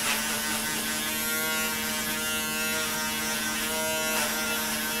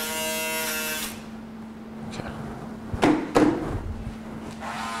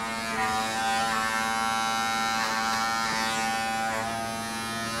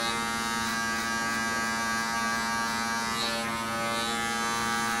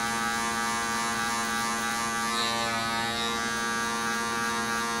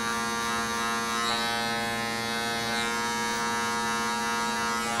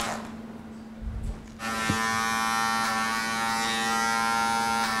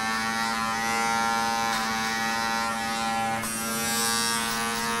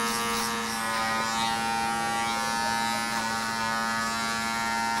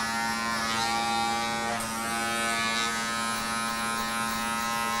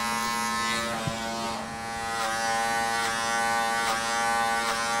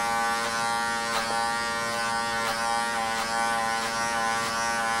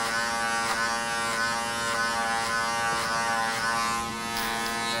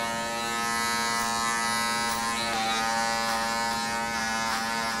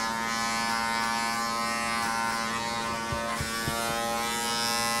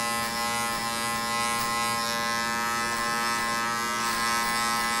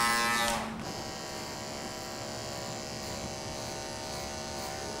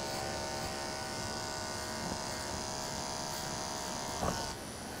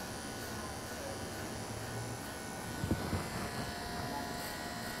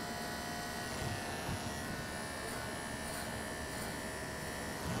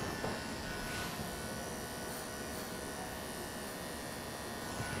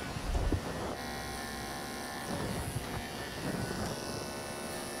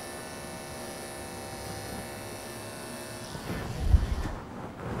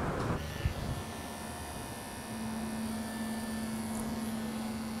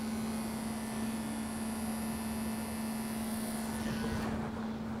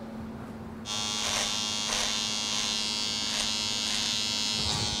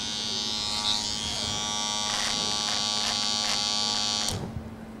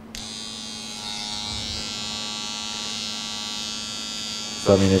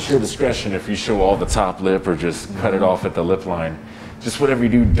 So I mean, it's your discretion if you show all the top lip or just cut it off at the lip line. Just whatever you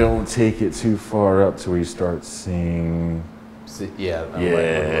do, don't take it too far up to where you start seeing. See, yeah. Yeah.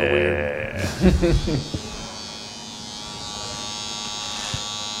 Weird.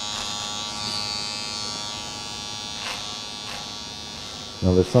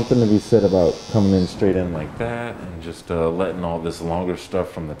 Now there's something to be said about coming in straight in like that and just letting all this longer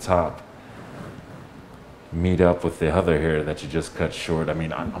stuff from the top meet up with the other hair that you just cut short. I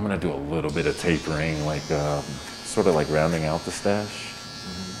mean, I'm gonna do a little bit of tapering, like sort of like rounding out the stash.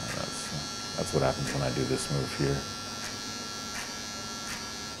 That's what happens when I do this move here.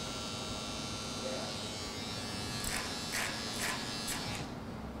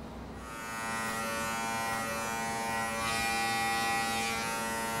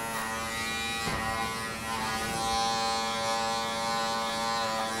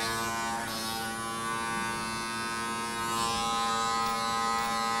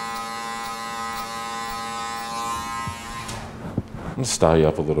 I'm gonna style you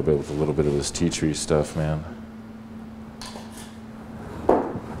up a little bit with a little bit of this tea tree stuff, man. I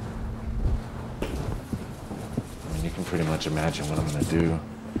mean, you can pretty much imagine what I'm gonna do.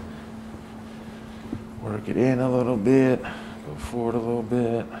 Work it in a little bit, go forward a little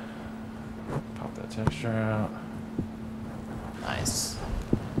bit, pop that texture out. Nice.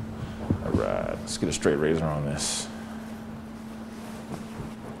 All right, let's get a straight razor on this.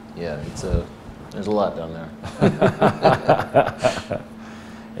 Yeah, there's a lot down there.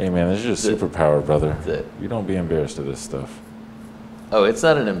 Hey man, this is your superpower, brother. That's it. You don't be embarrassed of this stuff. Oh, it's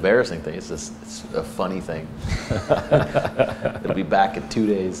not an embarrassing thing. It's a funny thing. It'll be back in 2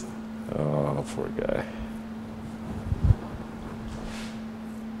 days. Oh, poor guy.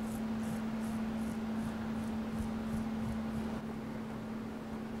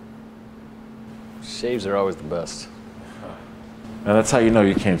 Shaves are always the best. And that's how you know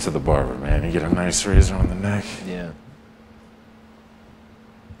you came to the barber, man. You get a nice razor on the neck. Yeah.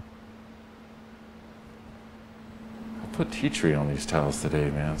 I put tea tree on these towels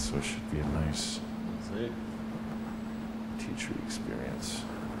today, man, so it should be a nice tea tree experience.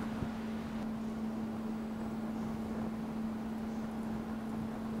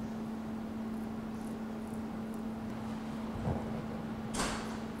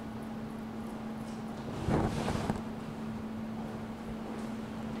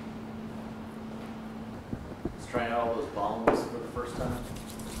 Trying out all those bombs for the first time.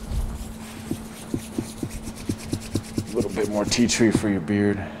 A little bit more tea tree for your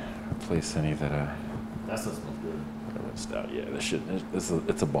beard. Replace any that I That smells good. rinsed out. Yeah, this shit, it's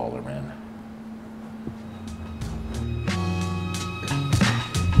a baller, man.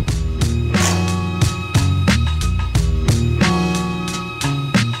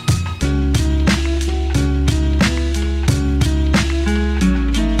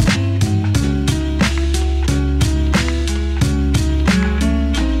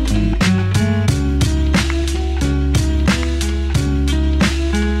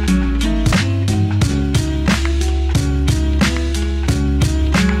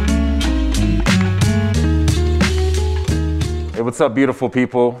 What's up, beautiful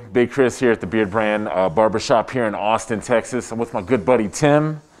people? Big Chris here at the Beardbrand Barbershop here in Austin, Texas. I'm with my good buddy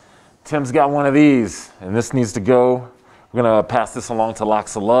Tim. Tim's got one of these, and this needs to go. We're gonna pass this along to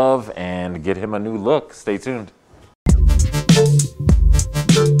Locks of Love and get him a new look. Stay tuned.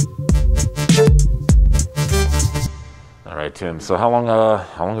 All right, Tim. So how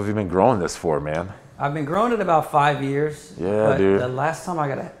long have you been growing this for, man? I've been growing it about 5 years. Yeah, but dude. The last time I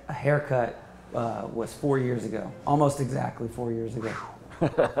got a haircut was 4 years ago, almost exactly 4 years ago.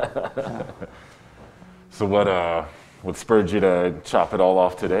 So what spurred you to chop it all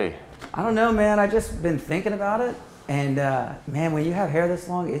off today? I don't know, man. I just been thinking about it, and man, when you have hair this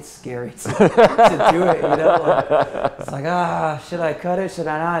long, it's scary to do it. You know, it's like should I cut it? Should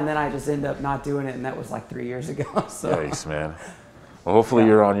I not? And then I just end up not doing it, and that was like 3 years ago. So. Yikes, man. Well, hopefully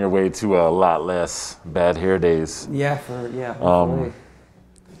you're on your way to a lot less bad hair days. Yeah, hopefully.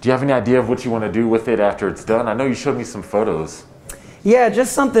 Do you have any idea of what you want to do with it after it's done? I know you showed me some photos. Yeah,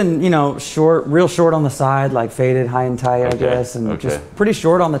 just something, short, real short on the side, like faded, high and tight, I guess, and just pretty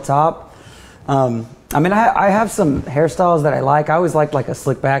short on the top. I mean, I have some hairstyles that I like. I always liked like a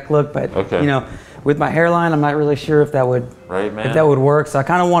slick back look, but with my hairline, I'm not really sure if that would work. So I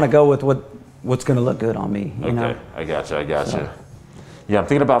kind of want to go with what's going to look good on me. You know? I gotcha. Yeah, I'm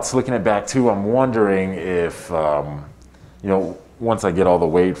thinking about slicking it back too. I'm wondering if once I get all the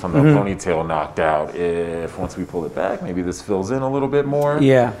weight from the ponytail knocked out, if once we pull it back, maybe this fills in a little bit more.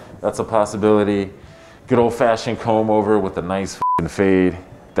 Yeah. That's a possibility. Good old fashioned comb over with a nice fade.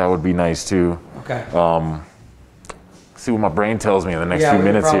 That would be nice too. Okay. See what my brain tells me in the next few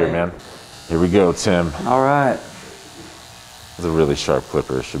minutes here, man. Here we go, Tim. All right. It's a really sharp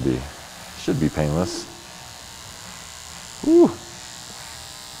clipper. It should be painless. Woo.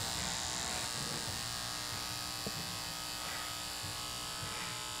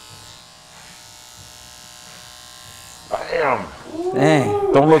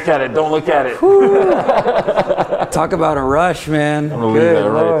 Dang. Don't look at it. Talk about a rush, man. I'm gonna leave that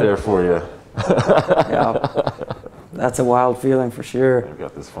right there for you. Yeah. That's a wild feeling for sure. I've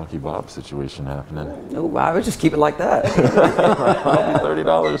got this funky bob situation happening. No, I would just keep it like that.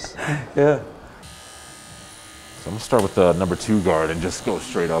 $30. Yeah. So I'm gonna start with the number 2 guard and just go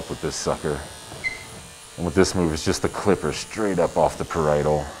straight up with this sucker. And with this move, it's just the clipper straight up off the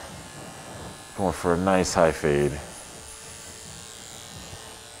parietal. Going for a nice high fade.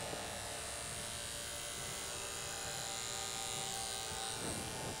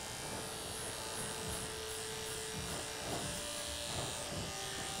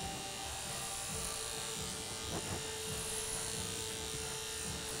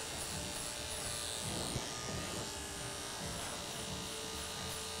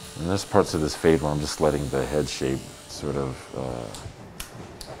 And there's parts of this fade where I'm just letting the head shape sort of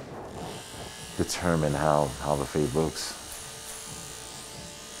determine how the fade looks.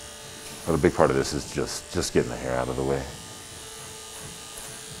 But a big part of this is just getting the hair out of the way.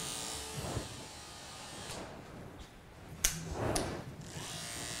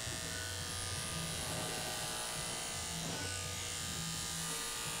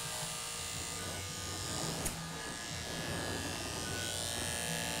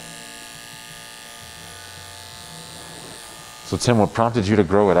 So Tim, what prompted you to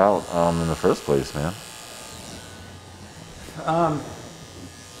grow it out in the first place, man? Man,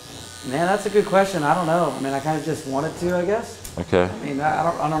 that's a good question. I don't know. I mean, I kind of just wanted to, I guess. Okay. I mean,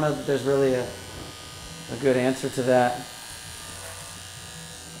 I don't know that there's really a good answer to that.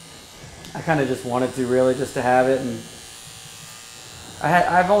 I kind of just wanted to, really, just to have it. And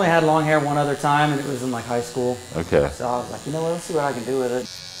I've only had long hair one other time, and it was in like high school. Okay. So I was like, you know what? Let's see what I can do with it.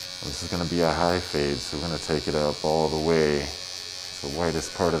 This is going to be a high fade, so we're going to take it up all the way to the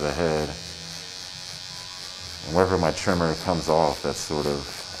whitest part of the head. And wherever my trimmer comes off, that's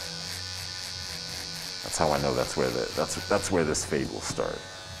how I know that's where this fade will start.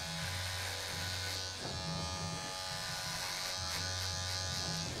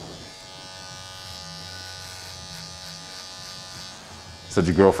 So did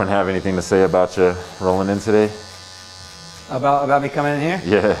your girlfriend have anything to say about you rolling in today? About me coming in here?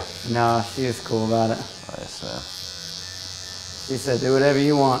 Yeah. No, she was cool about it. Nice, man. She said, do whatever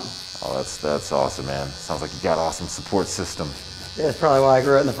you want. Oh, that's awesome, man. Sounds like you got an awesome support system. Yeah, that's probably why I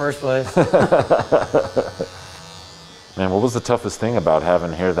grew it in the first place. Man, what was the toughest thing about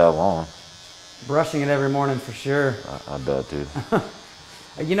having hair that long? Brushing it every morning for sure. I bet, dude.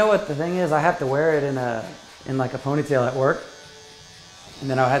 You know what the thing is? I have to wear it in like a ponytail at work. And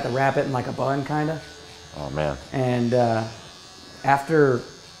then I had to wrap it in like a bun, kind of. Oh, man. And I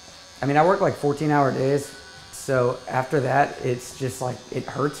work like 14-hour days. So after that, it's just like, it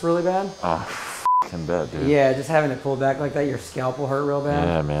hurts really bad. Oh, f***ing bad, dude. Yeah, just having it pulled back like that, your scalp will hurt real bad.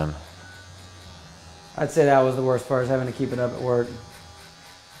 Yeah, man. I'd say that was the worst part, is having to keep it up at work.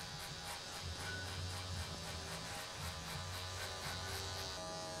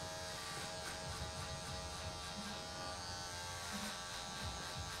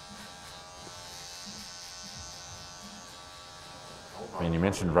 I mean, you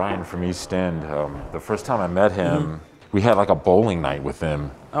mentioned Ryan from East End. The first time I met him, we had like a bowling night with him.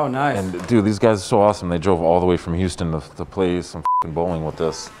 Oh, nice. And dude, these guys are so awesome. They drove all the way from Houston to play some f***ing bowling with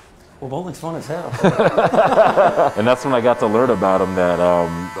us. Well, bowling's fun as hell. And that's when I got to learn about him that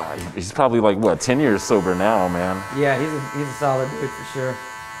he's probably like, what, 10 years sober now, man? Yeah, he's a solid dude for sure.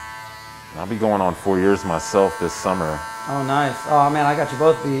 I'll be going on 4 years myself this summer. Oh, nice. Oh, man, I got you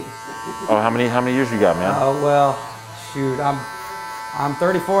both beat. Oh, how many years you got, man? Oh, well, shoot, I'm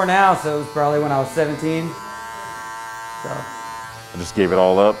 34 now, so it was probably when I was 17. So. I just gave it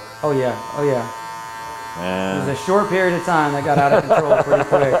all up? Oh, yeah. Oh, yeah. Man. It was a short period of time that got out of control pretty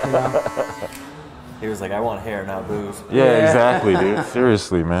quick, you know? He was like, I want hair, not booze. Yeah, exactly, dude.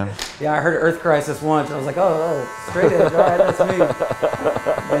 Seriously, man. Yeah, I heard Earth Crisis once. I was like, oh, straight edge. All right, that's me.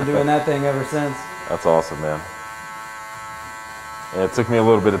 Been doing that thing ever since. That's awesome, man. Yeah, it took me a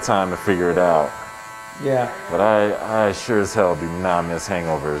little bit of time to figure it out. Yeah. But I sure as hell do not miss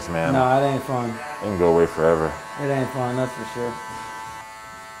hangovers, man. No, it ain't fun. They can go away forever. It ain't fun, that's for sure.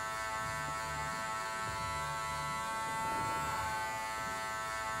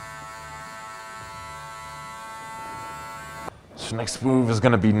 So next move is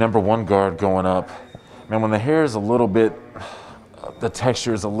going to be #1 guard going up. Man, when the hair is a little bit, the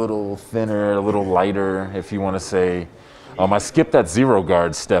texture is a little thinner, a little lighter, if you want to say. I skip that 0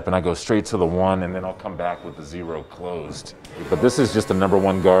 guard step and I go straight to the 1, and then I'll come back with the 0 closed. But this is just the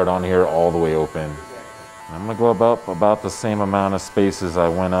 #1 guard on here all the way open. And I'm going to go about the same amount of space as I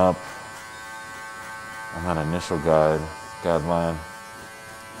went up on that initial guideline.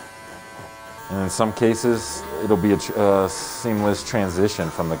 And in some cases, it'll be a seamless transition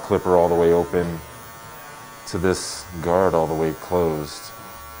from the clipper all the way open to this guard all the way closed.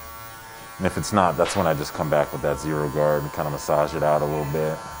 And if it's not, that's when I just come back with that 0 guard and kind of massage it out a little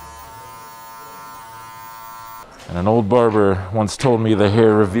bit. And an old barber once told me the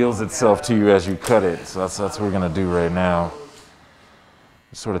hair reveals itself to you as you cut it. So that's what we're gonna do right now.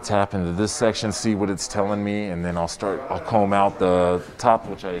 Sort of tap into this section, see what it's telling me, and then I'll comb out the top,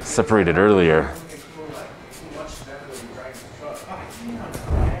 which I separated earlier.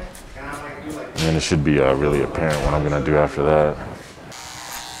 And then it should be really apparent what I'm gonna do after that.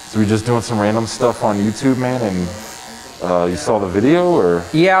 So we just doing some random stuff on YouTube, man, and you saw the video, or?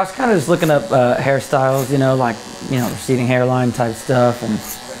 Yeah, I was kind of just looking up hairstyles, like, receding hairline type stuff, and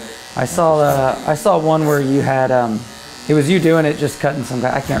I saw one where you had it was you doing it, just cutting some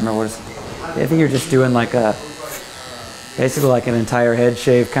guy. I can't remember what it's. I think you're just doing like basically like an entire head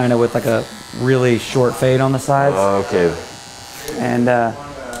shave, kind of with like a really short fade on the sides. Okay. And I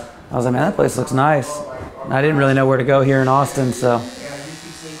was like, man, that place looks nice. And I didn't really know where to go here in Austin, so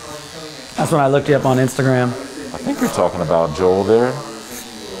that's when I looked you up on Instagram. I think you're talking about Joel there.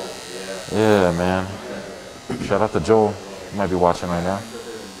 Yeah, man. Shout out to Joel. You might be watching right now.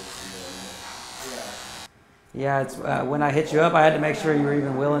 Yeah, it's when I hit you up, I had to make sure you were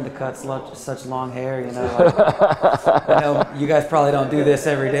even willing to cut such long hair. You know, like, I know you guys probably don't do this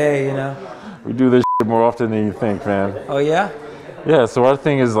every day. You know, We do this shit more often than you think, man. Oh yeah. Yeah. So our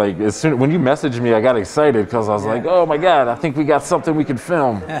thing is like, as soon when you messaged me, I got excited because I was like, oh my god, I think we got something we can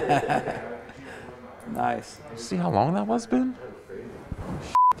film. Nice. See how long that was, Ben?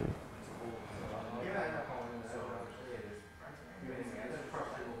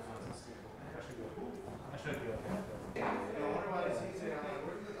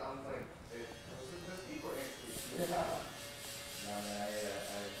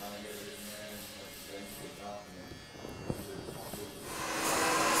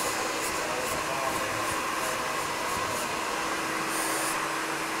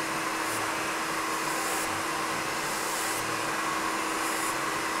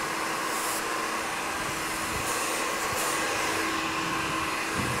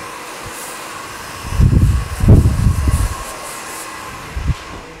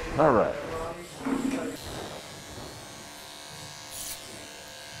 All right.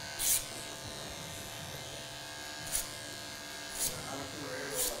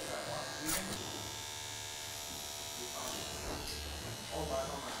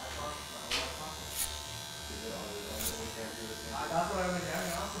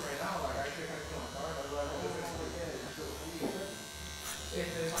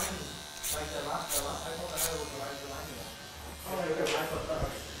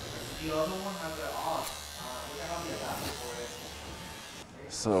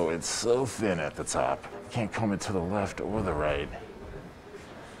 So it's so thin at the top. Can't comb it to the left or the right.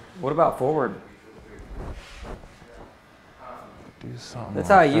 What about forward? Do something. That's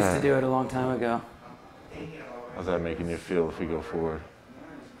like how I used that. to do it a long time ago. How's that making you feel if we go forward?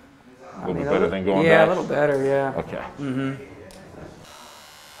 A little I mean, bit better than going yeah, back? a little better, yeah. Okay.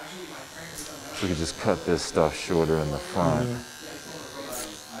 We could just cut this stuff shorter in the front.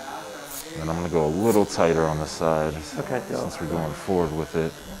 And I'm gonna go a little tighter on the side Okay, dope. since we're going forward with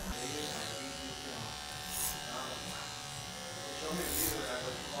it.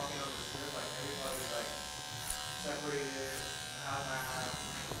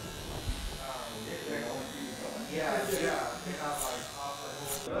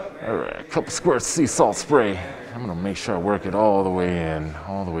 All right, a couple squirts of sea salt spray. I'm gonna make sure I work it all the way in,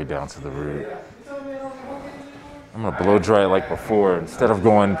 all the way down to the root. I'm gonna blow dry it like before. Instead of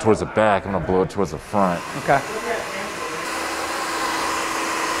going towards the back, I'm gonna blow it towards the front. Okay.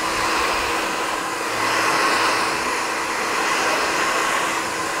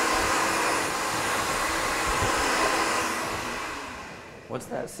 What's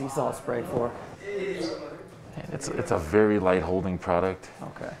that sea salt spray for? It's a very light holding product,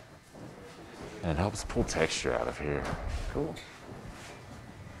 Okay. and it helps pull texture out of here. Cool.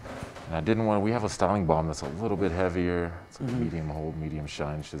 And I didn't want, we have a styling balm that's a little bit heavier. It's a medium hold, medium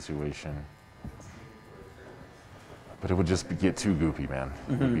shine situation. But it would just get too goopy, man.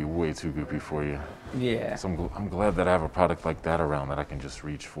 It would be way too goopy for you. Yeah. So I'm glad that I have a product like that around that I can just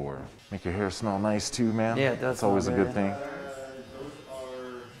reach for. Make your hair smell nice too, man. Yeah, it does It's smell always a good. good thing.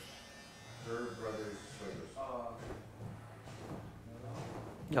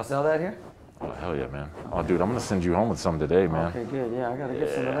 Y'all sell that here? Oh, hell yeah, man. Oh, dude, I'm gonna send you home with some today, man. Okay, good. Yeah, I gotta get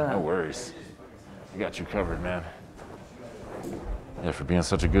some of Yeah, that. no worries. I got you covered, man. Yeah, for being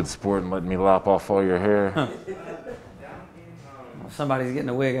such a good sport and letting me lop off all your hair. Somebody's getting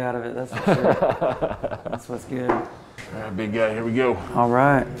a wig out of it, that's for sure. That's what's good. All right, big guy, here we go. All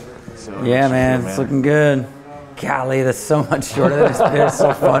right. So, Yeah, man, shit, it's looking good. Golly, that's so much shorter than it's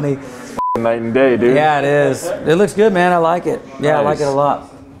so funny. Night and day, dude. Yeah, it is. It looks good, man. I like it. Yeah, I like Nice. it a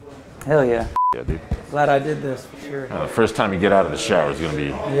lot. Hell yeah. Yeah, dude. Glad I did this, for sure. The first time you get out of the shower is gonna be,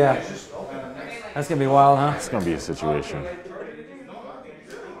 Yeah. That's gonna be wild, huh? it's gonna be a situation.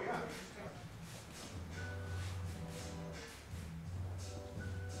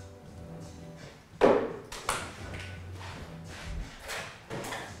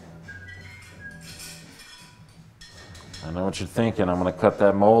 I know what you're thinking. I'm gonna cut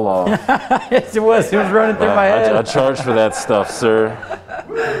that mole off. Yes, it was. It was running through my I head. charge for that stuff, sir.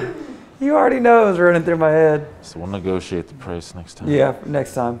 You already know it was running through my head. So we'll negotiate the price next time. Yeah,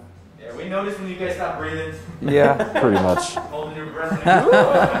 next time. Yeah, we noticed when you guys stopped breathing. Yeah. Pretty much. Holding your breath.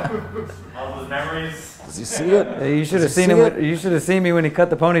 All those memories. Does he see it? Yeah, you should have seen him. You should have seen me when he cut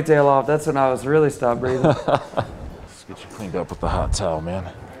the ponytail off. That's when I was really stopped breathing. Let's get you cleaned up with the hot towel,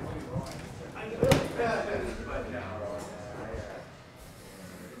 man.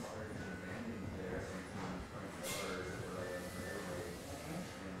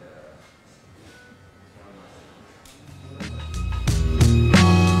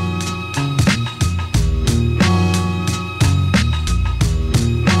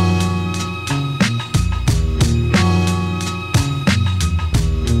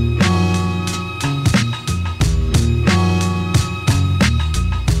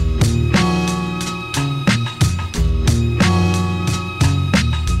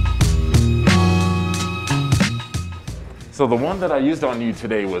 So the one that I used on you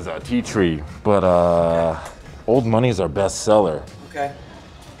today was a tea tree, but Old Money is our best seller. Okay.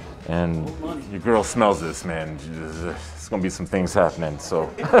 And your girl smells this, man. There's gonna be some things happening, so.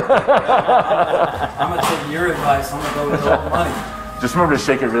 I'm gonna take your advice. I'm gonna go with Old Money. Just remember to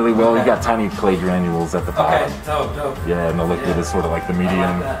shake it really well. You got tiny clay granules at the bottom. Okay, dope. Yeah, and the liquid is sort of like the medium.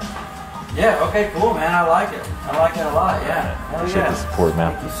 I like that. Yeah, okay, cool, man. I like it. I like it a lot, yeah. Hell Appreciate the support,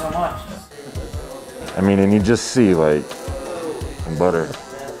 man. Thank you so much. I mean, and you just see like some butter.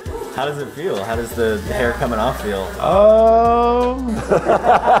 How does it feel? How does the hair coming off feel?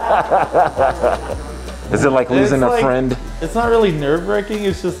 Is it like losing a friend? It's not really nerve-wracking.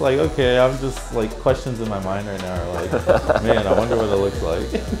 It's just like, okay, I'm just like questions in my mind right now are like, man, I wonder what it looks like.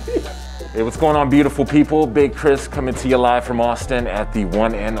 Hey, what's going on, beautiful people? Big Chris coming to you live from Austin at the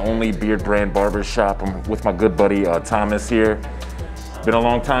one and only Beardbrand Barbershop. I'm with my good buddy Thomas here. Been a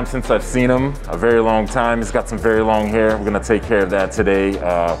long time since I've seen him, a very long time. He's got some very long hair. We're gonna take care of that today.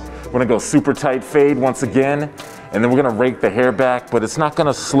 We're gonna go super tight fade once again, and then we're gonna rake the hair back, but it's not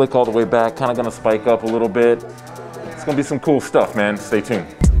gonna slick all the way back, kinda gonna spike up a little bit. It's gonna be some cool stuff, man. Stay tuned.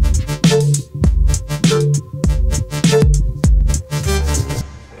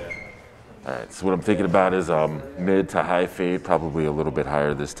 All right, so what I'm thinking about is mid to high fade, probably a little bit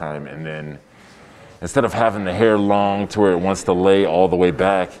higher this time, and then instead of having the hair long to where it wants to lay all the way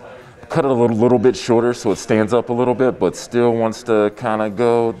back, cut it a little bit shorter so it stands up a little bit, but still wants to kind of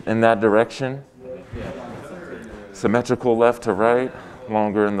go in that direction. Symmetrical left to right,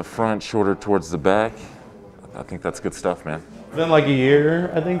 longer in the front, shorter towards the back. I think that's good stuff, man. It's been like a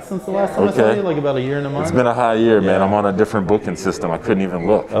year, I think, since the last time I saw you, like about a year and a month. It's been a high year, man. I'm on a different booking system. I couldn't even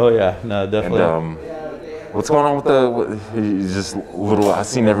look. Oh yeah, no, definitely. And, what's going on with just little, I've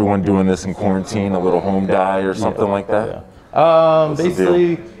seen everyone doing this in quarantine, a little home dye or something like that? Yeah.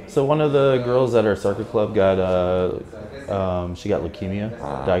 Basically, so one of the girls at our circuit club got, she got leukemia,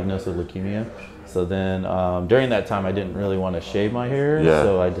 diagnosed with leukemia. So then during that time, I didn't really want to shave my hair,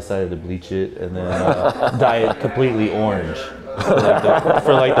 so I decided to bleach it and then dye it completely orange.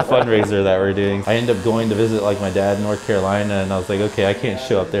 For like the fundraiser that we're doing. I ended up going to visit like my dad in North Carolina, and I was like, okay, I can't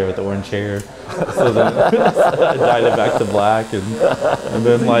show up there with the orange hair. So then I dyed it back to black, and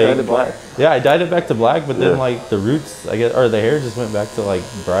then like, yeah, I dyed it back to black, but then like the roots, I guess, or the hair just went back to like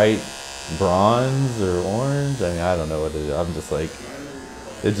bright bronze or orange. I mean, I don't know what it is. I'm just like,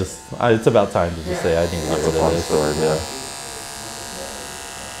 it's about time to just say I need to get rid of this.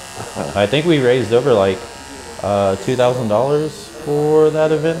 I think we raised over like $2,000 for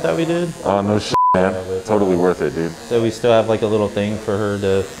that event that we did. Oh, no shit, man. Totally worth it, dude. So we still have like a little thing for her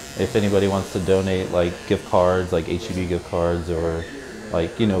to, if anybody wants to donate like gift cards, like HEB gift cards, or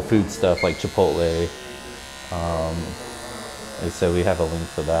like, you know, food stuff like Chipotle. And so we have a link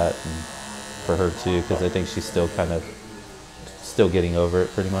for that and for her too, because I think she's still kind of still getting over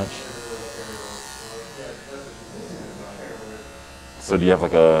it pretty much. So do you have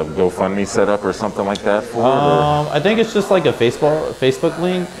like a GoFundMe set up or something like that for it? I think it's just like a Facebook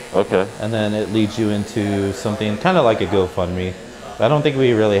link. Okay. And then it leads you into something kind of like a GoFundMe. But I don't think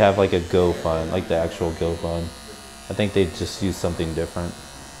we really have like a GoFund, like the actual GoFund. I think they just use something different.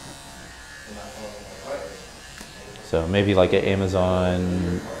 So maybe like an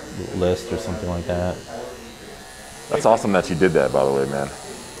Amazon list or something like that. That's awesome that you did that, by the way, man.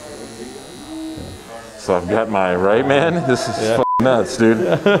 So I've got my, right, man? This is fucking nuts, dude.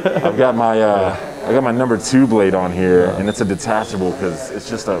 I've got my, I got my number 2 blade on here, and it's a detachable because it's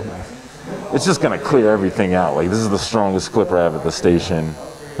just gonna clear everything out. Like, this is the strongest clipper I have at the station.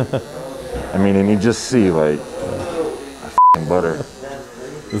 I mean, and you just see like fucking butter.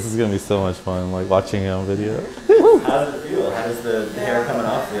 This is gonna be so much fun, like watching it on video. How does it feel? How does the hair coming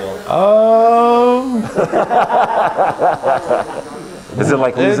off feel? Is it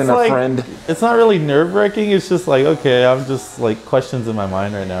like losing a friend? It's not really nerve-wracking. It's just like, okay, I'm just like, questions in my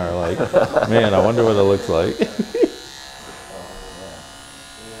mind right now are like, man, I wonder what it looks like.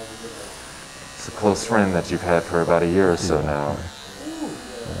 It's a close friend that you've had for about a year or so now.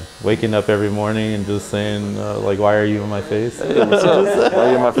 Waking up every morning and just saying, like, why are you in my face? Hey, what's up? Why are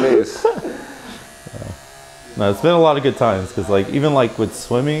you in my face? No, it's been a lot of good times because, like, even like with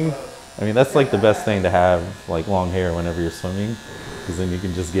swimming, I mean, that's like the best thing to have, like, long hair whenever you're swimming, because then you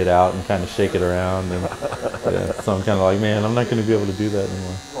can just get out and kind of shake it around. And yeah, so I'm kind of like, man, I'm not going to be able to do that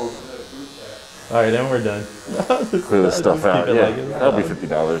anymore. All right, and we're done. Clear the stuff out. Yeah, like that'll be $50.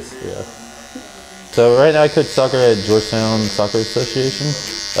 Yeah. So right now I coach soccer at Georgetown Soccer Association,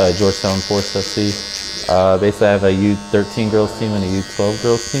 Georgetown Force FC. Basically I have a U13 girls team and a U12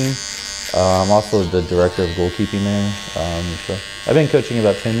 girls team. I'm also the director of goalkeeping there. So I've been coaching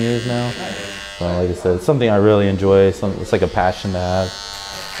about 10 years now. Like I said, it's something I really enjoy. It's like a passion to have.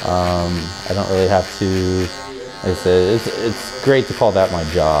 I don't really have to, like I said, it's great to call that my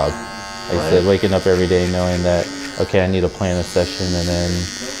job. Like I said, waking up every day knowing that, okay, I need to plan a session and then,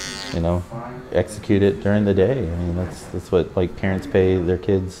 you know, execute it during the day. I mean, that's what, like, parents pay their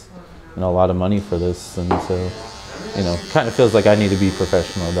kids, you know, a lot of money for this, and so, you know, kind of feels like I need to be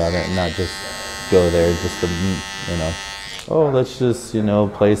professional about it and not just go there just to, you know, oh, let's just, you know,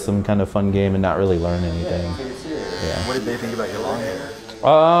 play some kind of fun game and not really learn anything. Yeah. What did they think about your long hair?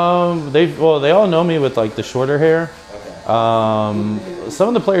 They all know me with like the shorter hair. Some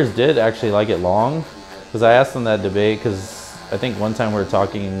of the players did actually like it long, because I asked them that debate, because I think one time we were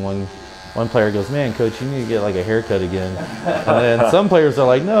talking and one player goes, man, coach, you need to get like a haircut again. And then some players are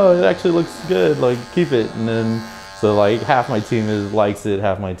like, no, it actually looks good, like keep it. And then, so like half my team likes it,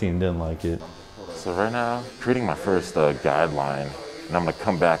 half my team didn't like it. So right now, creating my first guideline, and I'm gonna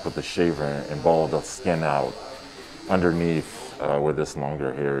come back with the shaver and ball the skin out underneath where this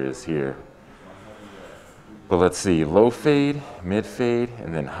longer hair is here. But let's see, low fade, mid fade,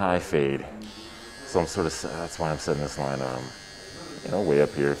 and then high fade. So I'm sort of, that's why I'm setting this line, you know, way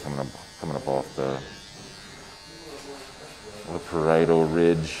up here, coming up off the parietal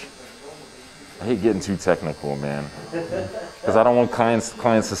ridge. I hate getting too technical, man, because I don't want clients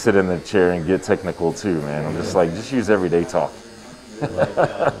to sit in the chair and get technical too, man. I'm just like, just use everyday talk. They're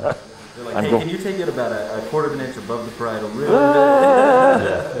like, hey, can you take it about a quarter of an inch above the parietal ridge?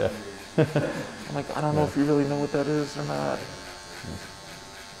 I'm like, I don't know if you really know what that is or not.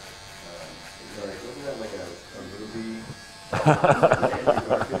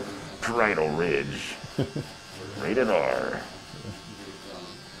 Parietal ridge. Rated R.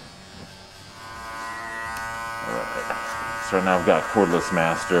 Alright. So now I've got cordless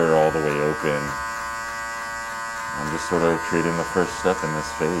master all the way open. I'm just sort of creating the first step in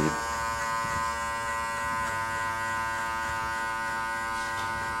this fade.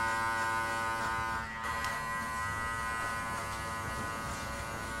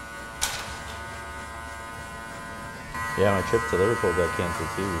 Yeah, my trip to Liverpool got canceled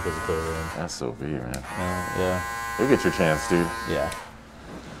too because of COVID. That's so be, man. Yeah. You'll get your chance, dude. Yeah.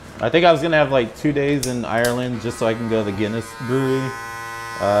 I think I was gonna have like 2 days in Ireland just so I can go to the Guinness Brewery,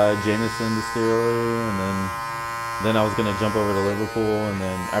 Jameson Distillery, and then I was gonna jump over to Liverpool, and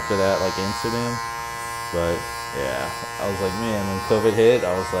then after that, like Amsterdam. But yeah, I was like, man, when COVID hit,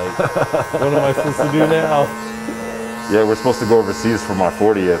 I was like, what am I supposed to do now? Yeah, we're supposed to go overseas for my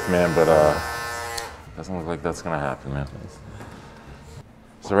 40th, man, but doesn't look like that's gonna happen, man.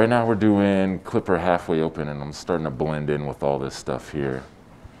 So right now we're doing clipper halfway open, and I'm starting to blend in with all this stuff here.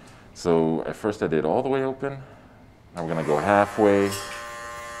 So at first I did all the way open. Now we're gonna go halfway,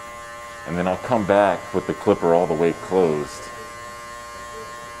 and then I'll come back with the clipper all the way closed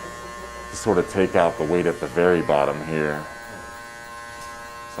to sort of take out the weight at the very bottom here.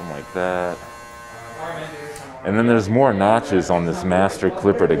 Something like that. And then there's more notches on this master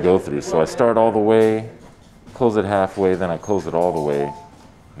clipper to go through. So I start all the way, close it halfway, then I close it all the way.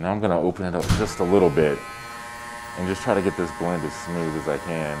 Now I'm gonna open it up just a little bit and just try to get this blend as smooth as I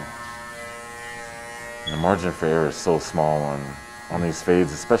can. And the margin for error is so small on these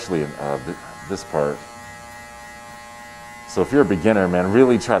fades, especially in this part. So if you're a beginner, man,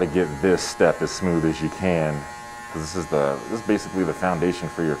 really try to get this step as smooth as you can, because this is basically the foundation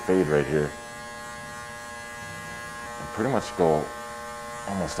for your fade right here. And pretty much go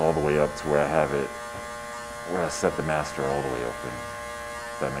almost all the way up to where I have it, where I set the master all the way open,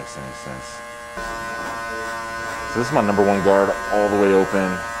 if that makes any sense. So this is my number one guard, all the way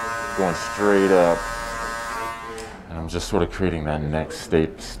open, going straight up. And I'm just sort of creating that next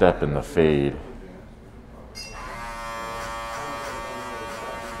step in the fade.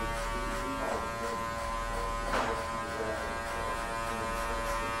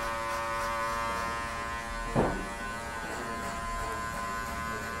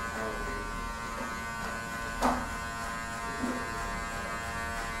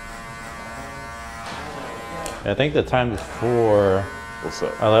 I think the time before, What's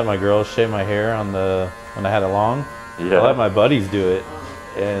up? I let my girls shave my hair when I had it long. Yeah. I let my buddies do it,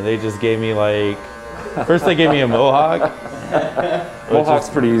 and they just gave me like, first they gave me a mohawk. Mohawk's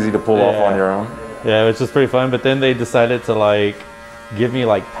pretty easy to pull off on your own. Yeah, which was pretty fun. But then they decided to like give me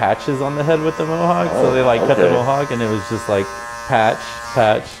like patches on the head with the mohawk. So they like cut the mohawk, and it was just like patch,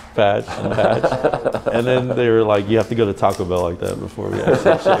 patch, patch, and patch. And then they were like, you have to go to Taco Bell like that before we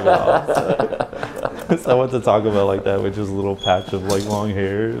actually shave it off. So I went to Taco Bell like that with just a little patch of like long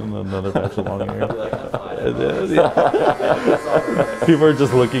hair and another patch of long hair. And then, people are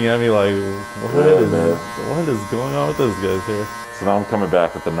just looking at me like, what is going on with those guys here? So now I'm coming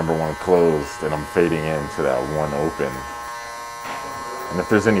back with the number 1 closed, and I'm fading into that 1 open. And if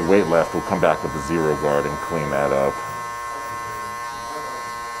there's any weight left, we'll come back with the 0 guard and clean that up.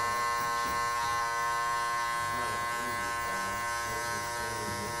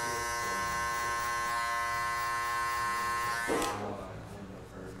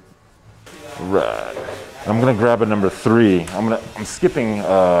 Right. I'm gonna grab a number 3. I'm skipping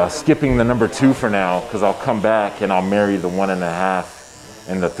the number 2 for now, because I'll come back and I'll marry the 1.5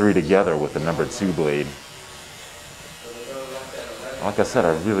 and the 3 together with the number 2 blade. Like I said,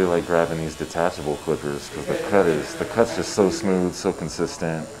 I really like grabbing these detachable clippers because the cut's just so smooth, so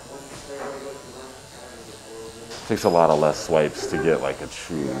consistent. Takes a lot of less swipes to get like a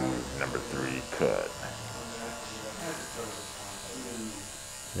true number 3 cut.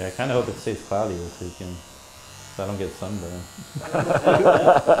 Yeah, I kind of hope it stays cloudy this weekend, so I don't get sunburned.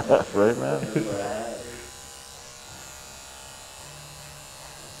 Right, man?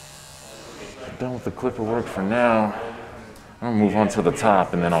 I'm done with the clipper work for now. I'm gonna move on to the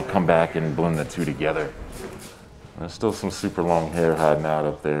top, and then I'll come back and blend the 2 together. There's still some super long hair hiding out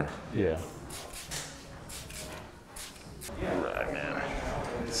up there. Yeah. Right, man.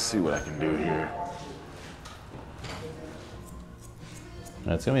 Let's see what I can do here.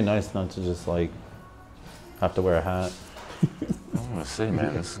 It's gonna be nice not to just like have to wear a hat. I'm gonna say,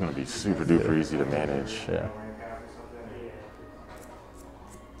 man, this is gonna be super duper easy to manage. Yeah.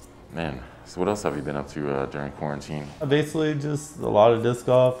 Man, so what else have you been up to during quarantine? Basically just a lot of disc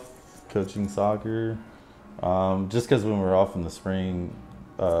golf, coaching soccer. Just because when we were off in the spring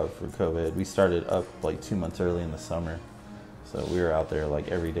for COVID, we started up like 2 months early in the summer. So we were out there like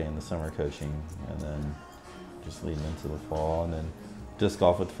every day in the summer coaching, and then just leading into the fall, and then disc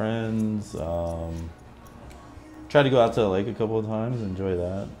golf with friends. Tried to go out to the lake a couple of times, enjoy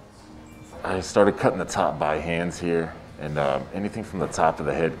that. I started cutting the top by hands here, and anything from the top of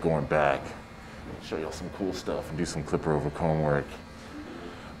the head going back. Show y'all some cool stuff and do some clipper over comb work.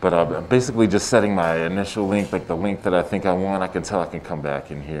 But I'm basically just setting my initial length, like the length that I think I want. I can tell I can come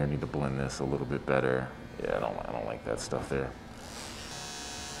back in here. I need to blend this a little bit better. Yeah, I don't like that stuff there.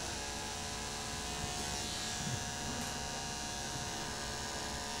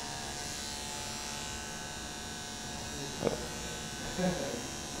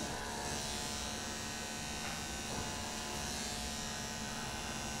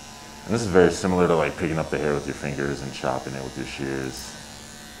 And this is very similar to like picking up the hair with your fingers and chopping it with your shears.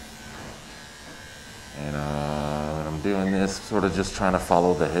 And I'm doing this sort of just trying to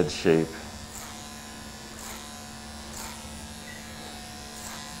follow the head shape.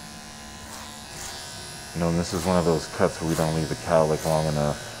 You know, and this is one of those cuts where we don't leave the cowlick long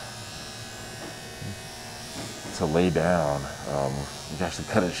enough to lay down. You actually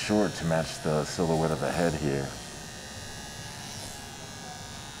cut it short to match the silhouette of the head here.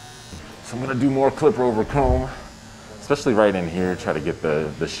 So I'm gonna do more clipper over comb, especially right in here, try to get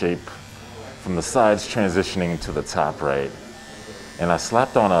the shape from the sides transitioning to the top right. And I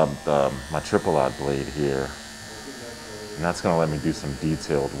slapped on my triple odd blade here, and that's gonna let me do some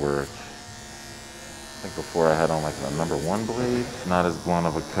detailed work. I think before I had on like a number 1 blade, not as blunt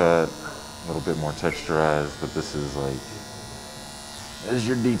of a cut, a little bit more texturized, but this is like, there's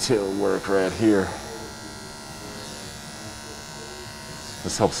your detailed work right here.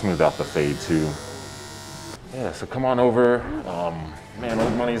 This helps smooth out the fade too. Yeah, so come on over. Man,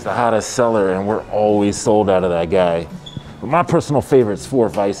 Old Money's the hottest seller, and we're always sold out of that guy. But my personal favorite is 4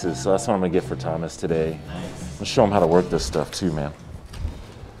 Vices, so that's what I'm gonna get for Thomas today. Let's show him how to work this stuff too, man.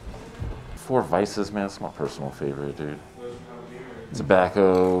 4 Vices, man, it's my personal favorite, dude.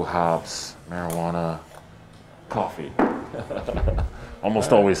 Tobacco, hops, marijuana, coffee.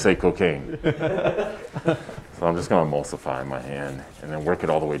 Almost always say cocaine. So I'm just gonna emulsify my hand and then work it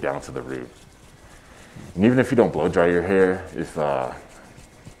all the way down to the root. And even if you don't blow dry your hair, if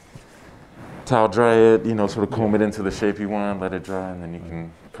towel dry it, you know, sort of comb it into the shape you want, let it dry, and then you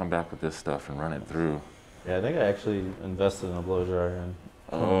can come back with this stuff and run it through. Yeah, I think I actually invested in a blow dryer and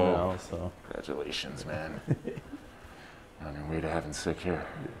combed it out, so. Congratulations, man. On your way to having sick hair.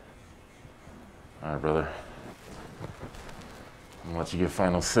 All right, brother. I'm gonna let you get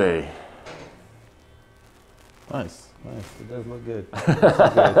final say. Nice, nice. It does look good.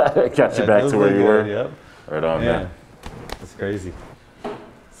 Got you back to where you were? Yep. Right on, man. That's crazy.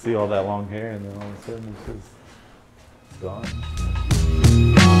 See all that long hair and then all of a sudden it's just gone.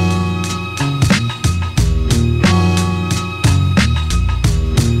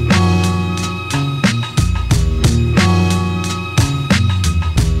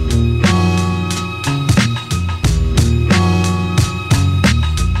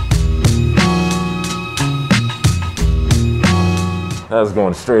 I was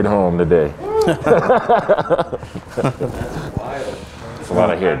going straight home today. It's a lot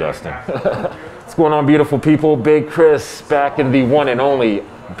of hair, Dustin. What's going on, beautiful people? Big Chris back in the one and only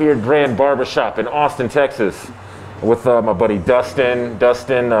Beardbrand Barbershop in Austin, Texas, with my buddy Dustin.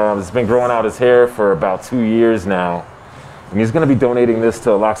 Dustin has been growing out his hair for about 2 years now, and he's going to be donating this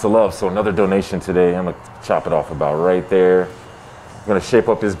to Locks of Love. So another donation today. I'm going to chop it off about right there. I'm going to shape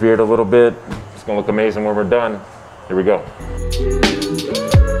up his beard a little bit. It's going to look amazing when we're done. Here we go.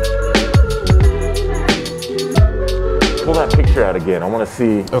 Pull that picture out again. I want to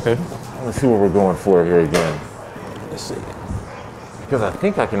see. Okay. I want to see what we're going for here again. Let's see. Because I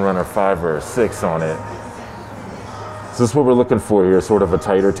think I can run a 5 or a 6 on it. So this is what we're looking for here. Sort of a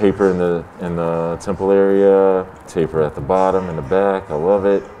tighter taper in the temple area, taper at the bottom and the back. I love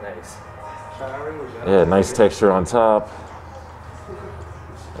it. Nice. Yeah, nice texture on top.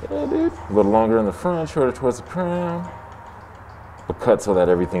 Yeah, dude. A little longer in the front, shorter towards the crown. But cut so that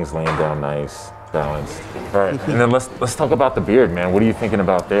everything's laying down nice, balanced. All right, and then let's talk about the beard, man. What are you thinking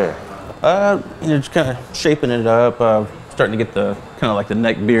about there? Just kind of shaping it up, starting to get the kind of like the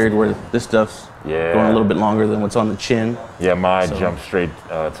neck beard where this stuff's going a little bit longer than what's on the chin. Yeah, my jumped straight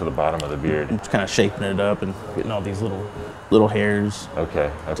to the bottom of the beard. Just kind of shaping it up and getting all these little hairs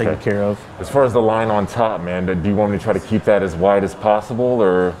taken care of. As far as the line on top, man, do you want me to try to keep that as wide as possible,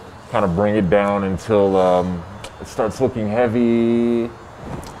 or kind of bring it down until it starts looking heavy?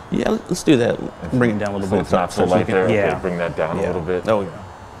 Yeah, let's do that. Bring it down a little bit. It's not so light there. Yeah. Okay, bring that down a little bit. Oh yeah.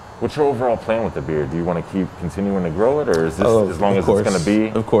 What's your overall plan with the beard? Do you want to keep continuing to grow it, or is this as long as it's going to be?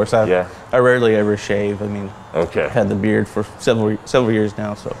 Of course. I rarely ever shave. I mean, I've had the beard for several years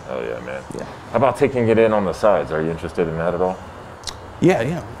now. So. Oh yeah, man. Yeah. How about taking it in on the sides? Are you interested in that at all?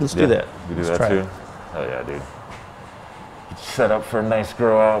 Yeah. Let's do that. You do that too? Oh yeah, dude. Set up for a nice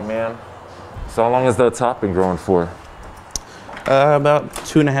grow out, man. So how long has the top been growing for? About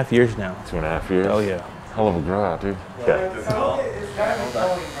 2.5 years now. 2.5 years? Oh yeah. Hell of a grow out, dude. Okay.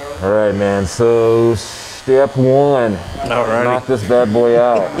 All right, man. So step one. Alrighty. Knock this bad boy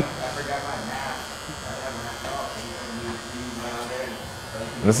out.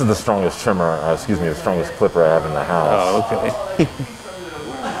 This is the strongest trimmer, the strongest clipper I have in the house. Oh, okay.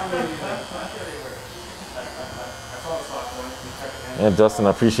 Yeah, Dustin, I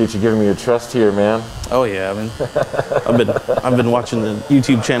appreciate you giving me your trust here, man. Oh yeah, I mean, I've been watching the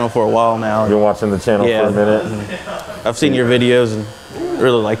YouTube channel for a while now. You've been watching the channel for a minute. I've seen your videos and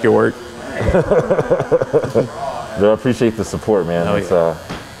really like your work. I appreciate the support, man. Oh, it's,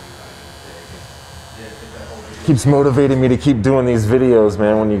 keeps motivating me to keep doing these videos,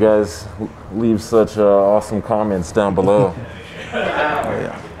 man, when you guys leave such awesome comments down below. Oh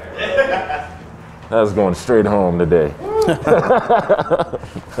yeah. I was going straight home today.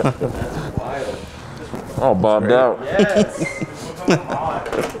 All bobbed out. Yes. I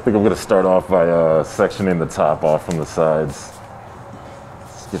think I'm going to start off by sectioning the top off from the sides.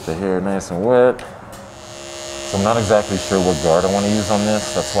 Let's get the hair nice and wet. So I'm not exactly sure what guard I want to use on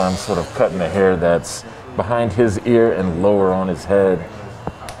this. That's why I'm sort of cutting the hair that's behind his ear and lower on his head,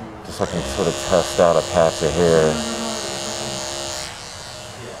 just so I can sort of test out a patch of hair.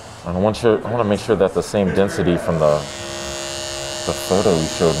 I want to make sure that the same density from the photo you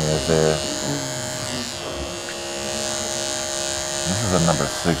showed me is there. This is a number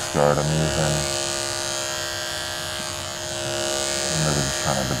 6 guard I'm using. I'm really just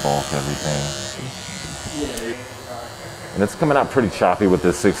trying to debulk everything. And it's coming out pretty choppy with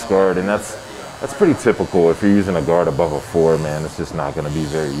this 6 guard, and that's pretty typical. If you're using a guard above a 4, man, it's just not going to be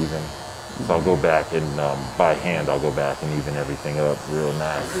very even. So I'll go back and by hand, I'll go back and even everything up real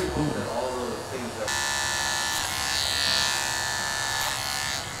nice.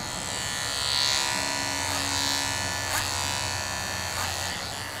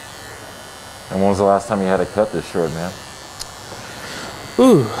 And when was the last time you had to cut this short, man?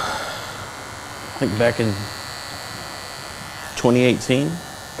 Ooh, I think back in 2018.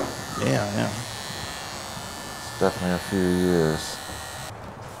 Yeah. It's definitely a few years.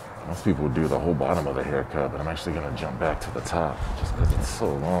 Most people would do the whole bottom of the haircut, but I'm actually gonna jump back to the top just because it's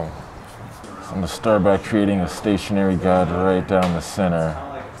so long. So I'm gonna start by creating a stationary guide right down the center.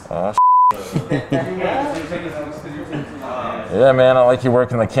 Yeah, man, I like you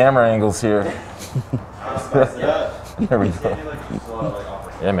working the camera angles here. There we go.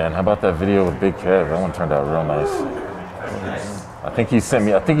 Yeah, man, how about that video with Big Kev? That one turned out real nice. I think he sent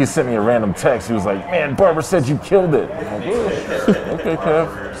me a random text. He was like, "Man, Barber said you killed it." I'm like, "Oh, okay, Kev."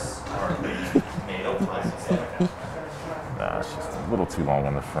 Nah, it's just a little too long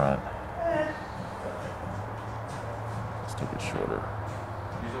on the front. Let's take it shorter.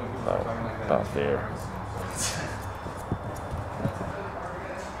 About there.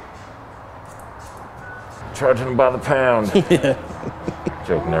 Charging him by the pound.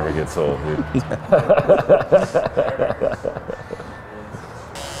 Joke never gets old, dude.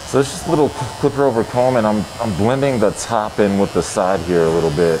 So it's just a little clipper over comb, and I'm blending the top in with the side here a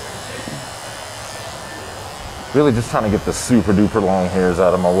little bit. Really just trying to get the super duper long hairs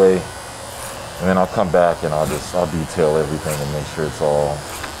out of my way. And then I'll come back and I'll detail everything and make sure it's all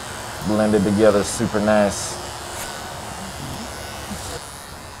blended together super nice.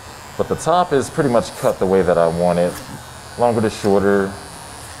 But the top is pretty much cut the way that I want it. Longer to shorter.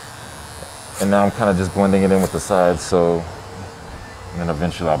 And now I'm kind of just blending it in with the sides, so and then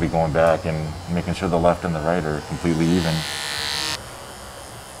eventually I'll be going back and making sure the left and the right are completely even.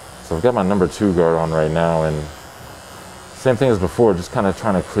 So I've got my number 2 guard on right now, and same thing as before, just kind of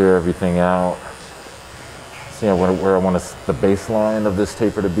trying to clear everything out. See where I want the baseline of this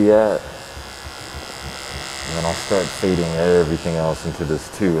taper to be at. And then I'll start fading everything else into this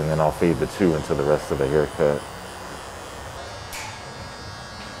 2, and then I'll fade the 2 into the rest of the haircut.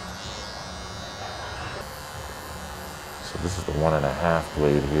 So this is the 1.5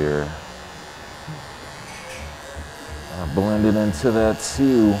 blade here. I'll blend it into that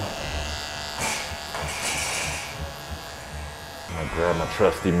 2. I'll grab my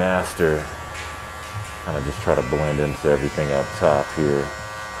trusty master. Kind of just try to blend into everything up top here.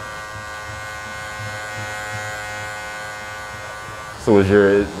 So is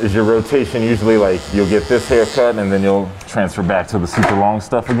your rotation usually like you'll get this haircut and then you'll transfer back to the super long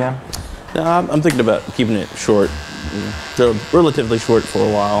stuff again? No, I'm thinking about keeping it short, so relatively short for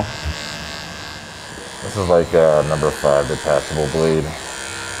a while. This is like a number 5 detachable blade.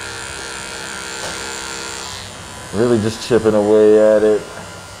 Really just chipping away at it.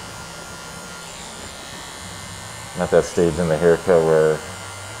 I'm at that stage in the haircut where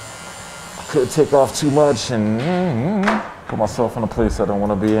I could take off too much and put myself in a place I don't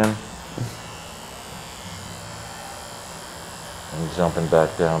want to be in. And jumping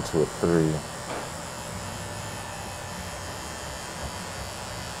back down to a 3.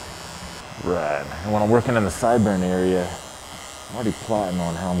 Right, and when I'm working in the sideburn area, I'm already plotting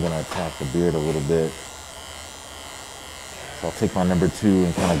on how I'm going to attack the beard a little bit. So I'll take my number 2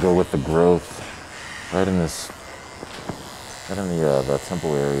 and kind of go with the growth right in the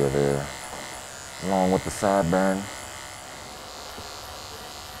temple area there, along with the sideburn.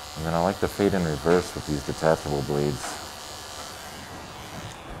 And then I like to fade in reverse with these detachable blades.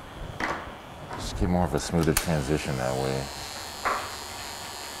 Just get more of a smoother transition that way.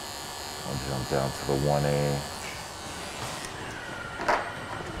 I'll jump down to the 1A.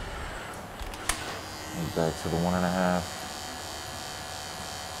 And back to the 1.5.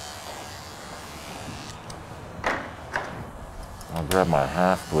 I'll grab my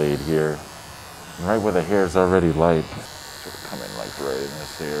half blade here, and right where the hair is already light, sort of come in like right in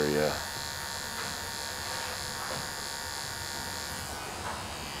this area.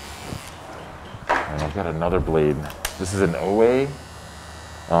 And I've got another blade. This is an OA.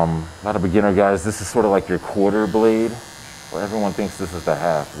 A lot of beginner guys, this is sort of like your quarter blade. Well, everyone thinks this is the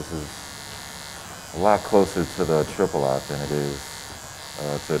half. This is a lot closer to the triple aught than it is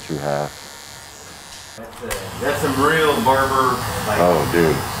to a true half. That's some real barber, like, oh,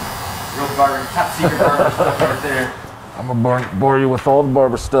 dude. real barber, top secret barber stuff right there. I'm gonna bore you with all the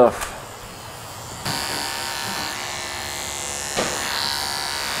barber stuff.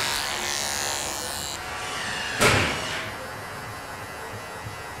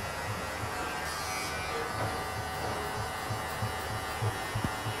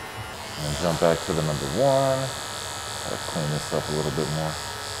 And jump back to the number 1. I'll clean this up a little bit more.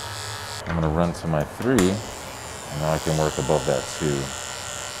 I'm gonna run to my 3, and now I can work above that 2.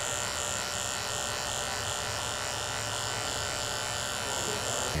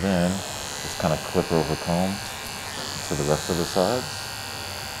 Then just kind of clip over comb to the rest of the sides.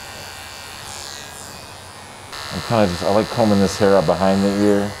 I like combing this hair out behind the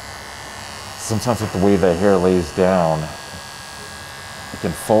ear. Sometimes with the way the hair lays down,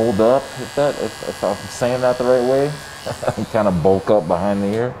 can fold up, if I'm saying that the right way. Kind of bulk up behind the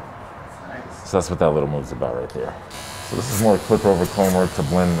ear. So that's what that little move's about right there. So this is more clip over comb work to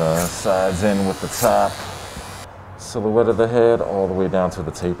blend the sides in with the top. Silhouette of the head all the way down to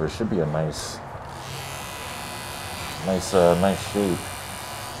the taper. Should be a nice shape.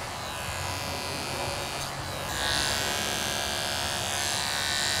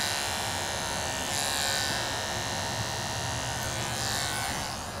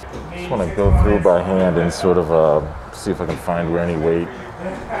 Just want to go through by hand and sort of see if I can find where any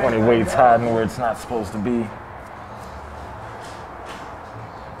weight's hiding where it's not supposed to be.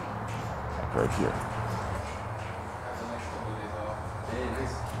 Like right here.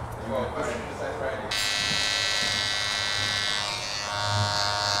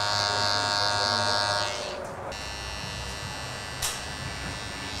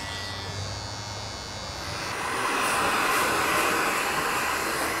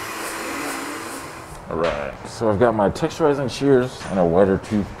 Alright, so I've got my texturizing shears and a wider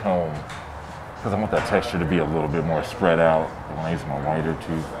tooth comb because I want that texture to be a little bit more spread out when I use my wider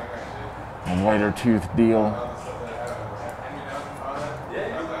tooth deal.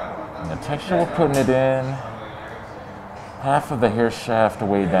 And the texture we're putting it in, half of the hair shaft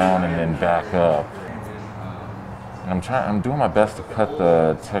away down and then back up. And I'm doing my best to cut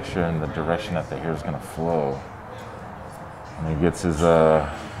the texture in the direction that the hair is going to flow. And he gets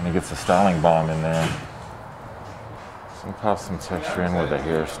the styling bomb in there. So I'll pop some texture in where the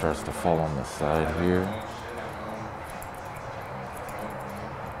hair starts to fall on the side here.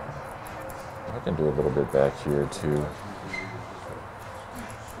 I can do a little bit back here too.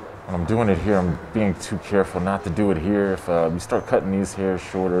 When I'm doing it here, I'm being too careful not to do it here. If you start cutting these hairs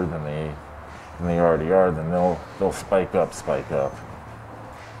shorter than they already are, then they'll spike up.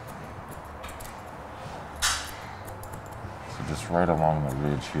 Just right along the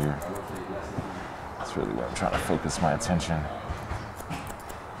ridge here. That's really where I'm trying to focus my attention.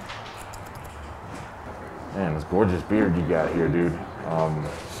 Man, this gorgeous beard you got here, dude.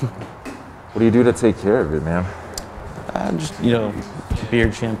 What do you do to take care of it, man? Just,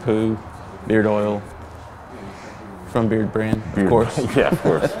 beard shampoo, beard oil from Beardbrand, of course. Yeah, of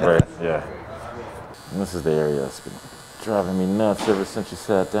course, right, yeah. And this is the area that's been driving me nuts ever since you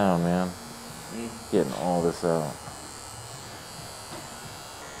sat down, man. Getting all this out.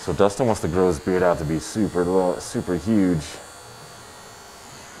 So Dustin wants to grow his beard out to be super huge.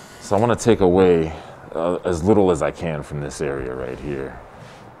 So I want to take away as little as I can from this area right here.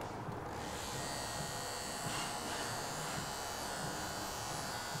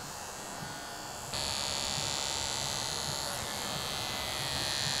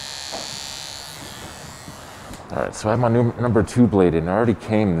 All right, so I have my new number 2 blade and I already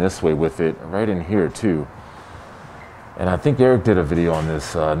came this way with it, right in here too. And I think Eric did a video on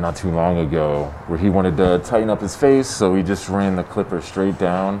this not too long ago where he wanted to tighten up his face, so he just ran the clipper straight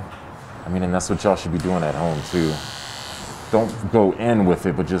down. I mean, and that's what y'all should be doing at home too. Don't go in with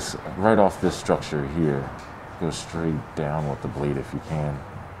it, but just right off this structure here. Go straight down with the blade if you can.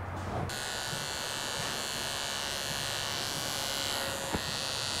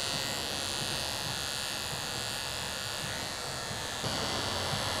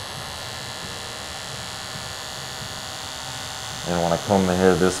 And when I comb the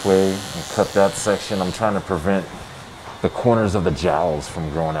hair this way and cut that section, I'm trying to prevent the corners of the jowls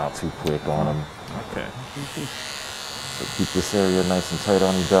from growing out too quick on them. Okay. So keep this area nice and tight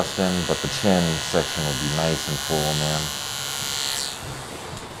on you, Dustin, but the chin section will be nice and full, man.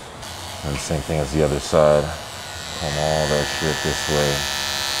 And same thing as the other side. Comb all that shit this way.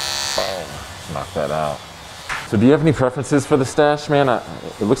 Boom. Knock that out. So do you have any preferences for the stash, man?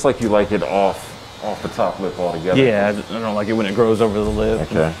 It looks like you like it off the top lip altogether. Yeah, I don't like it when it grows over the lip.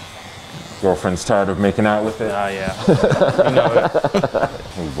 Okay. Girlfriend's tired of making out with it? Yeah. You know it.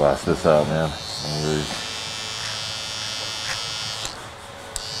 Let me blast this out, man.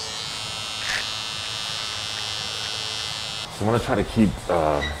 So I'm gonna try to keep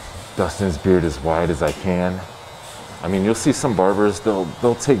Dustin's beard as wide as I can. I mean, you'll see some barbers,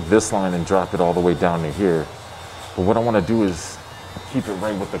 they'll take this line and drop it all the way down to here. But what I wanna do is keep it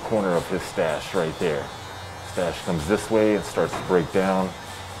right with the corner of his stash right there. Stash comes this way, it starts to break down.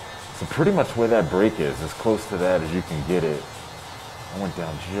 So pretty much where that break is, as close to that as you can get it. I went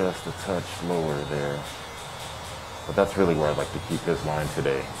down just a touch lower there. But that's really where I'd like to keep his line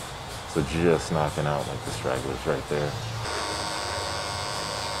today. So just knocking out like the stragglers right there.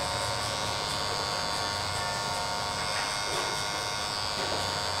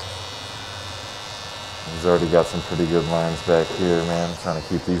 He's already got some pretty good lines back here, man. Trying to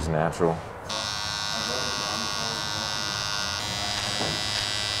keep these natural.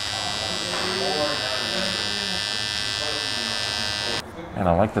 And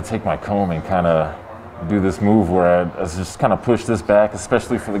I like to take my comb and kind of do this move where I just kind of push this back,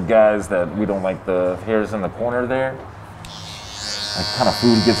 especially for the guys that we don't like the hairs in the corner there. Like kind of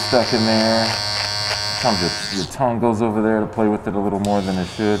food gets stuck in there. Sometimes your tongue goes over there to play with it a little more than it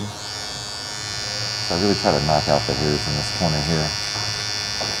should. So I really try to knock out the hairs in this corner here.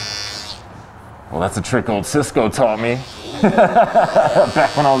 Well, that's a trick old Cisco taught me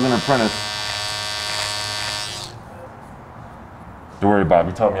back when I was an apprentice. Don't worry, Bob,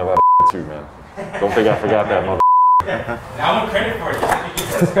 you taught me a lot of too, man. Don't think I forgot that, mother. I want credit for it.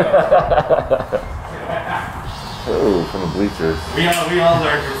 Oh, from the bleachers. We all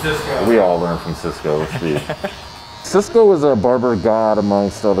learned from Cisco. We all learned from Cisco, let's be. Cisco was a barber god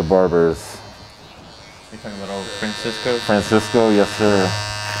amongst other barbers. You're talking about old Francisco? Francisco, yes sir.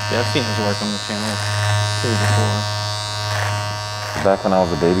 Yeah, I've seen his work on the channel too before. Back when I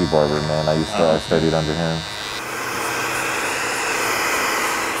was a baby barber, man, I studied under him.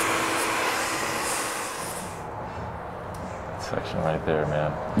 Section right there,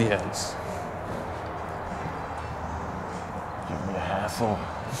 man. Yes. Give me a hassle.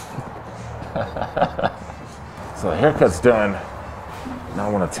 So the haircut's done. Now I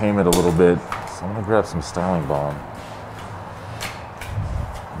want to tame it a little bit. So I'm gonna grab some styling balm.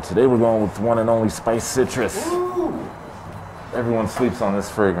 And today we're going with one and only Spice Citrus. Woo! Everyone sleeps on this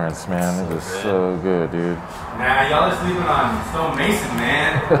fragrance, man. It is so good, dude. Nah, y'all are sleeping on Stone Mason,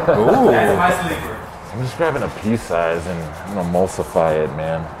 man. Ooh. That's my sleeper. I'm just grabbing a pea size and I'm gonna emulsify it,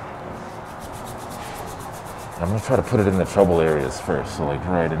 man. I'm gonna try to put it in the trouble areas first, so like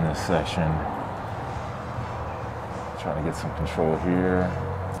right in this section. Trying to get some control here.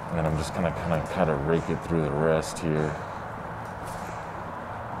 And then I'm just gonna kind of rake it through the rest here.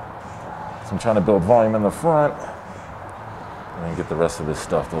 So I'm trying to build volume in the front and then get the rest of this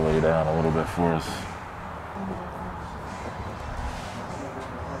stuff to lay down a little bit for us.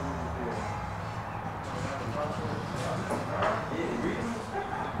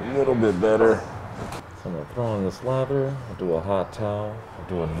 A little bit better. So I'm gonna throw in this lather, I'll do a hot towel, I'll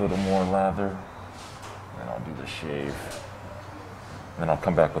do a little more lather, and I'll do the shave. And then I'll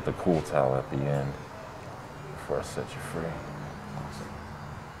come back with the cool towel at the end before I set you free.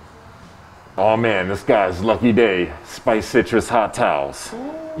 Oh man, this guy's lucky day. Spice Citrus hot towels.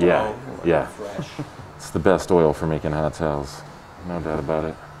 Yeah, yeah. It's the best oil for making hot towels. No doubt about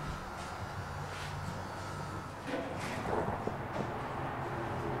it.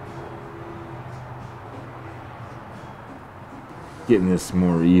 Getting this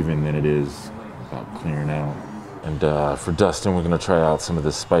more even than it is about clearing out. And for Dustin, we're gonna try out some of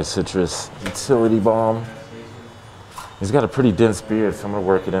this Spice Citrus Utility Balm. He's got a pretty dense beard, so I'm gonna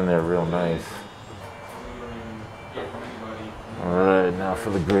work it in there real nice. All right, now for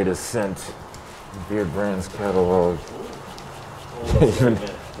the greatest scent, Beardbrand's catalog.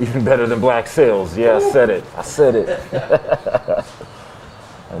 even better than Black Sails. Yeah, I said it. I said it. I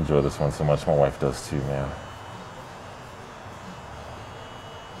enjoy this one so much. My wife does too, man.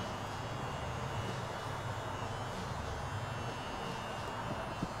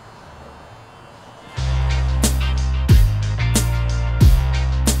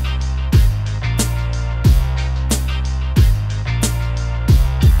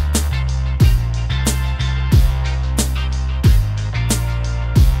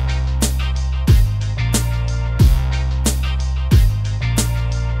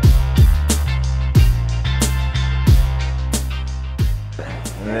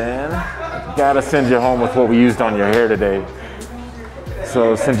 Gotta send you home with what we used on your hair today.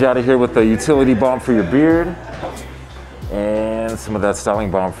 So send you out of here with the utility balm for your beard and some of that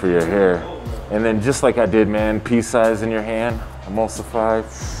styling balm for your hair. And then just like I did, man, pea size in your hand, emulsify,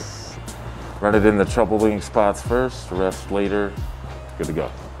 run it in the troubling spots first, the rest later, good to go.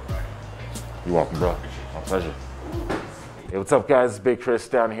 You're welcome, bro. My pleasure. Hey, what's up guys? It's Big Chris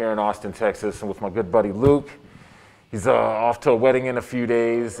down here in Austin, Texas, and with my good buddy Luke. He's off to a wedding in a few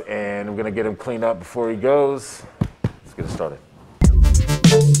days, and we're gonna get him cleaned up before he goes. Let's get it started.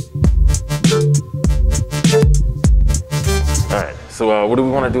 All right, so what do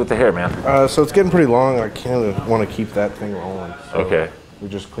we want to do with the hair, man? So it's getting pretty long. I kind of want to keep that thing rolling. So okay. We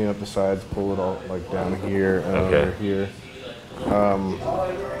just clean up the sides, pull it all like down here and over here.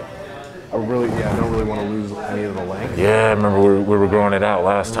 I don't really want to lose any of the length. Yeah, I remember we were growing it out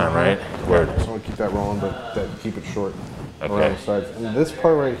last time, right? Word. So I want to keep that rolling, but keep it short around the sides. And this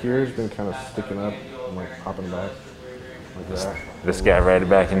part right here has been kind of sticking up and like popping back like that. This guy right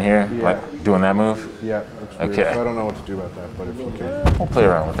back in here, like doing that move? Yeah, it's weird. So I don't know what to do about that, but if you can... We'll play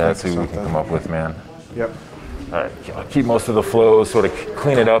around with that, see what we can come up with, man. Yep. All right, keep most of the flow, sort of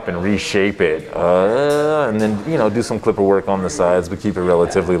clean it up and reshape it. And then, you know, do some clipper work on the sides, but keep it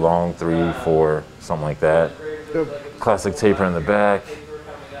relatively long, 3, 4, something like that. Yep. Classic taper in the back.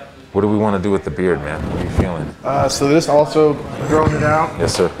 What do we want to do with the beard, man? What are you feeling? So this also growing it out.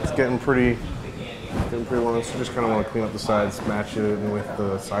 Yes, sir. It's getting pretty long. So just kind of want to clean up the sides, match it with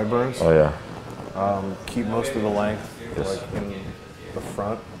the sideburns. Oh, yeah. Keep most of the length, yes, like in the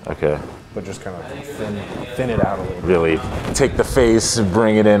front. Okay. But just kind of thin it out a little bit. Really take the face and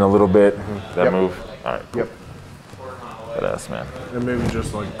bring it in a little bit. That Yep. move? All right. Yep. Badass, man. And maybe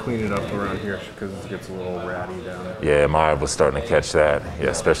just like clean it up around here because it gets a little ratty down there. Yeah, my eye was starting to catch that. Yeah,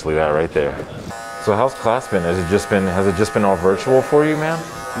 especially that right there. So how's class been? Has it just been all virtual for you, man?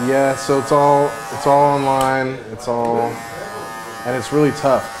 Yeah, so it's all online. And it's really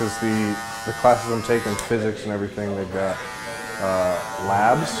tough because the classes I'm taking, physics and everything, they've got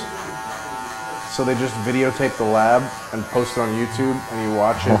labs. So they just videotape the lab and post it on YouTube, and you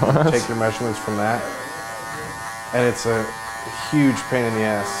watch it, and take your measurements from that. And it's a huge pain in the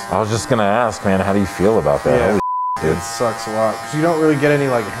ass. I was just gonna ask, man, how do you feel about that? Yeah, Holy it sucks a lot because you don't really get any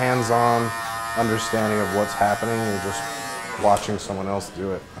like hands-on understanding of what's happening. You're just watching someone else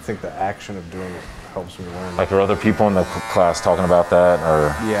do it. I think the action of doing it helps me learn. Like, are other people in the class talking about that,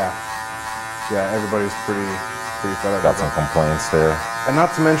 or? Yeah, everybody's pretty fed up. Got some complaints there. And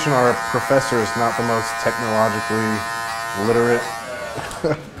not to mention, our professor is not the most technologically literate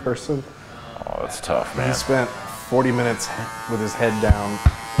person. Oh, that's tough, man. He spent 40 minutes with his head down,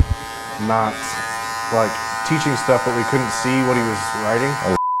 not like teaching stuff, but we couldn't see what he was writing.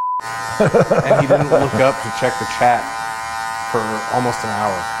 Oh. And he didn't look up to check the chat for almost an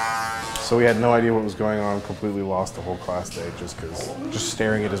hour. So we had no idea what was going on, completely lost the whole class day just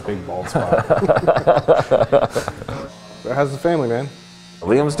staring at his big bald spot. How's the family, man?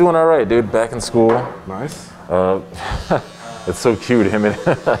 Liam's doing all right, dude. Back in school. Nice. It's so cute. Him and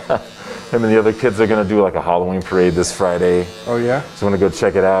the other kids are gonna do like a Halloween parade this Friday. Oh yeah. So I'm gonna go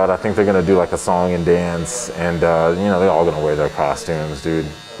check it out. I think they're gonna do like a song and dance, and you know, they're all gonna wear their costumes, dude.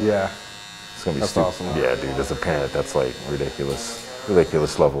 Yeah. It's gonna be That's stupid. awesome. Yeah, dude. As a parent, that's like ridiculous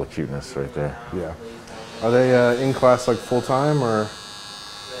level of cuteness right there. Yeah. Are they in class like full time or?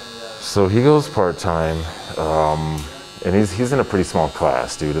 So he goes part time, and he's in a pretty small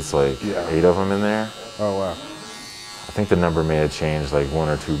class, dude. It's like 8 of them in there. Oh wow. I think the number may have changed, like 1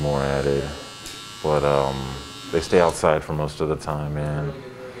 or 2 more added, but they stay outside for most of the time, man.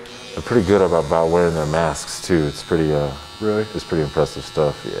 They're pretty good about wearing their masks too. It's pretty really. It's pretty impressive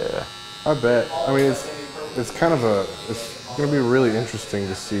stuff. Yeah. I bet. I mean, it's kind of it's gonna be really interesting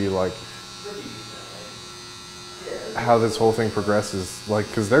to see like how this whole thing progresses, like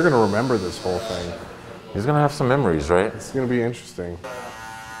because they're gonna remember this whole thing. He's gonna have some memories, right? It's gonna be interesting.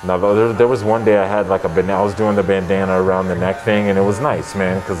 Now, there was one day I had like I was doing the bandana around the neck thing, and it was nice,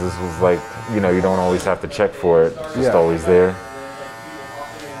 man, because this was like, you know, you don't always have to check for it. It's just always there.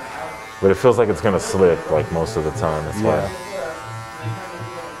 But it feels like it's gonna slip like most of the time. That's why.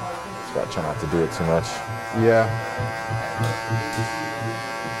 That's why I try not to do it too much. Yeah.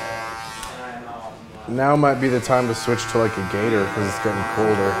 Now might be the time to switch to like a gator because it's getting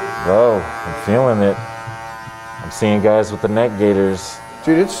colder. Bro, I'm feeling it. I'm seeing guys with the neck gaiters.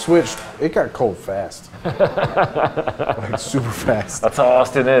 Dude, it switched. It got cold fast. Like super fast. That's how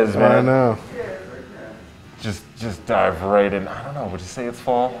Austin is, man. I know. Just dive right in. I don't know, would you say it's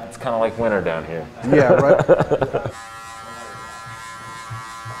fall? It's kind of like winter down here. Yeah, right.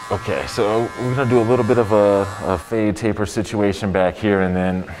 Okay, so we're gonna do a little bit of a fade taper situation back here, and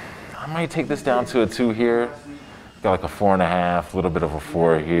then I might take this down to a 2 here. Got like a 4.5, a little bit of a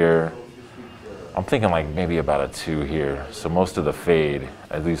 4 here. I'm thinking like maybe about a 2 here. So most of the fade,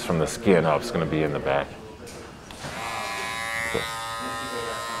 at least from the skin up, is gonna be in the back. Okay.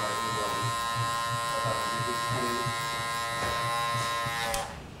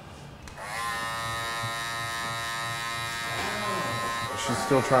 She's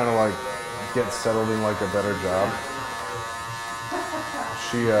still trying to like get settled in like a better job.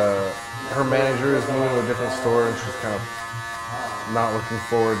 Her manager is moving to a different store, and she's kind of not looking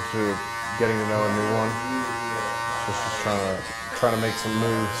forward to getting to know a new one. So she's trying to make some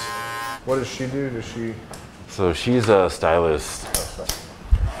moves. What does she do? So she's a stylist,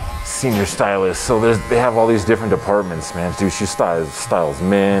 senior stylist. So they have all these different departments, man. Dude, she styles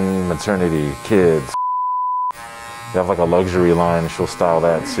men, maternity, kids. They have like a luxury line. She'll style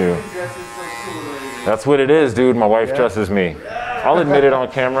that too. That's what it is, dude. My wife dresses me. I'll admit it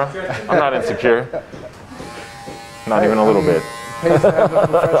on camera. I'm not insecure. Not even a little bit. Pays to have a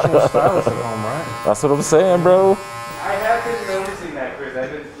professional stylist at home, right? That's what I'm saying, bro. I have been noticing that, Chris.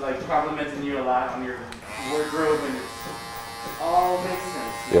 I've been like complimenting you a lot on your wardrobe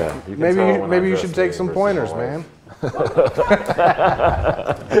maybe you should take some pointers, man.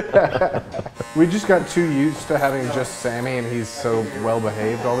 We just got too used to having just Sammy, and he's so well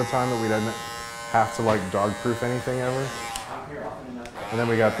behaved all the time that we didn't have to like dog proof anything ever. And then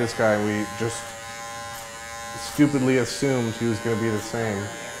we got this guy, and we just stupidly assumed he was going to be the same.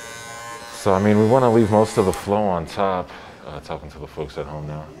 So I mean, we want to leave most of the flow on top. Talking to the folks at home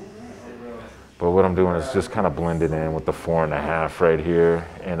now. But what I'm doing is just kind of blending in with the 4.5 right here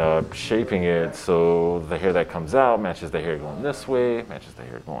and shaping it so the hair that comes out matches the hair going this way, matches the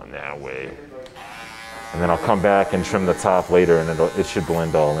hair going that way. And then I'll come back and trim the top later, and it should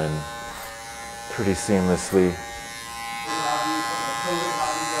blend all in pretty seamlessly.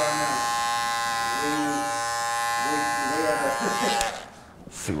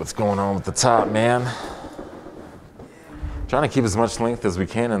 Let's see what's going on with the top, man. Trying to keep as much length as we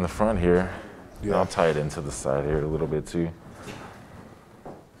can in the front here. Yeah. I'll tie it into the side here a little bit too.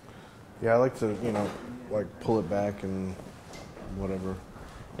 Yeah, I like to, you know, like pull it back and whatever.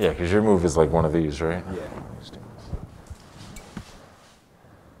 Yeah, because your move is like one of these, right? Yeah.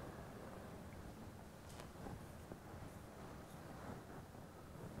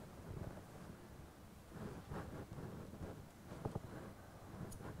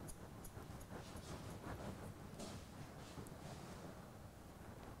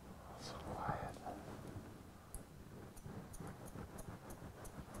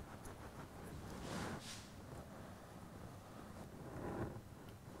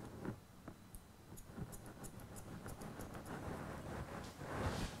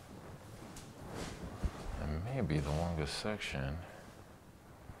 Be the longest section.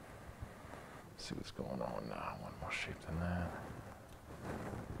 Let's see what's going on now. One more shape than that.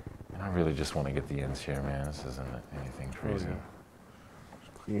 And I really just want to get the ends here, man. This isn't anything crazy. Oh, yeah.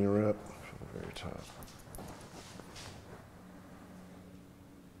 Just clean her up for the very top.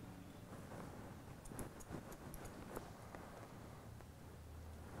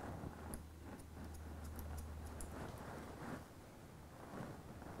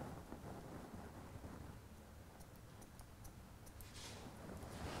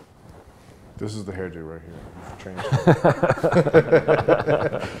 This is the hairdo right here. Change.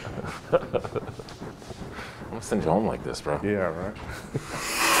 I'm gonna send you home like this, bro. Yeah, right.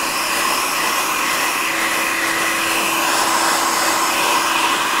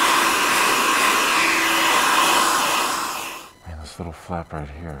 Man, this little flap right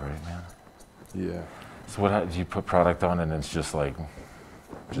here, right, man? Yeah. So what do you put product on and it's just like,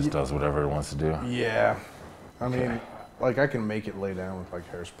 does whatever it wants to do? Yeah. I mean, like I can make it lay down with like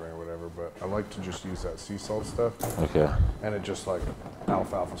hairspray or whatever, but I like to just use that sea salt stuff. Okay. And it just like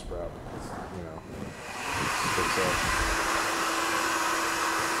alfalfa sprout, you know. It's,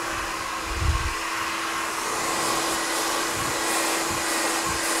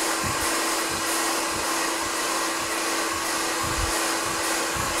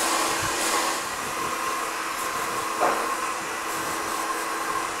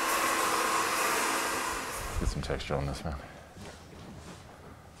 Get some texture on this, man.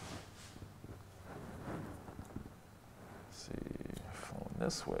 Let's see, flowing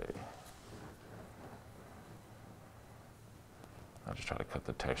this way. I'll just try to cut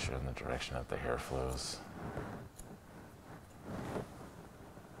the texture in the direction that the hair flows.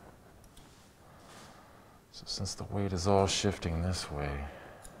 So since the weight is all shifting this way,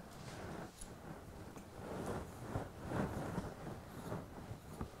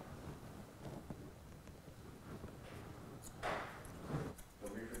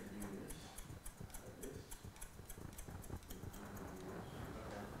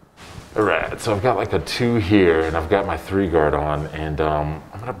 Alright, so I've got like a 2 here and I've got my 3 guard on, and I'm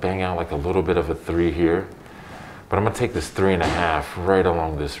gonna bang out like a little bit of a 3 here, but I'm gonna take this 3.5 right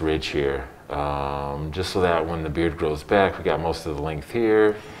along this ridge here, just so that when the beard grows back, we got most of the length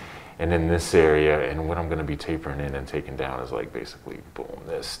here and in this area, and what I'm gonna be tapering in and taking down is like basically boom,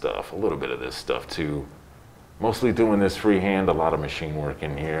 this stuff, a little bit of this stuff too. Mostly doing this freehand, a lot of machine work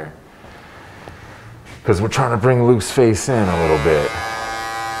in here, because we're trying to bring Luke's face in a little bit.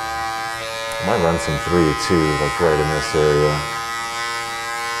 I might run some 3 too, like right in this area.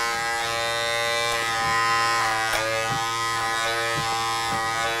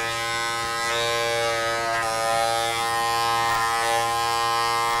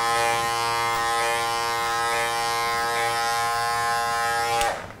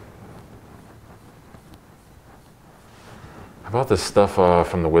 How about this stuff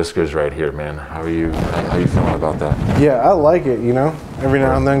from the whiskers right here, man? How are you feeling about that? yeah, I like it, you know. Every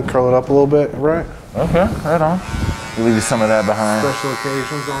now and then curl it up a little bit, right? Okay, right on. We'll leave you some of that behind. Special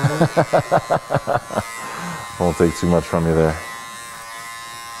occasions on it. Won't take too much from you there.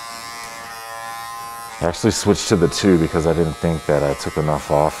 I actually switched to the 2 because I didn't think that I took enough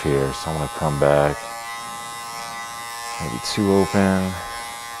off here. So I'm gonna come back, maybe 2 open.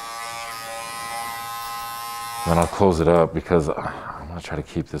 Then I'll close it up because I'm gonna try to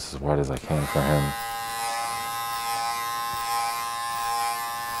keep this as wide as I can for him.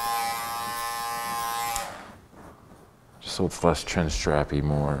 Just so it's less chin strappy,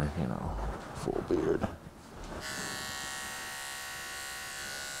 more, you know, full beard.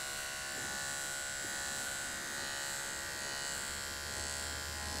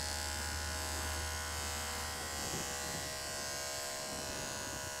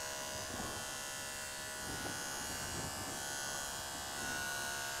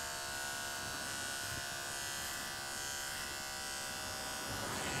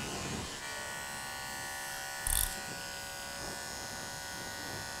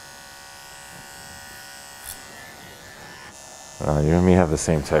 You and me have the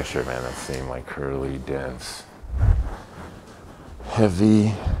same texture, man. That same like curly, dense,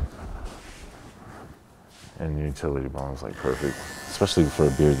 heavy, and utility balm's like perfect, especially for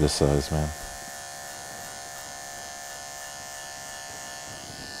a beard this size, man.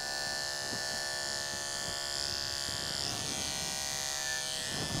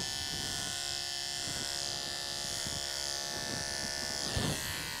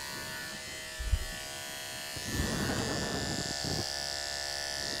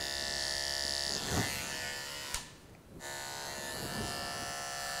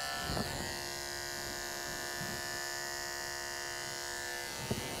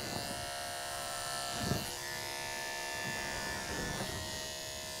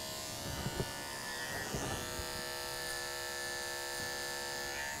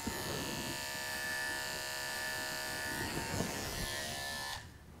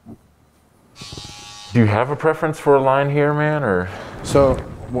 Do you have a preference for a line here, man, or? So,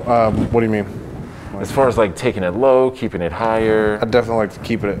 what do you mean? As far as like taking it low, keeping it higher? I definitely like to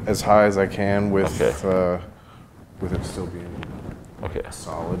keep it as high as I can with it still being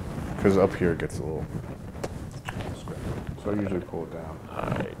solid. Because up here it gets a little scratchy. So I usually pull it down. All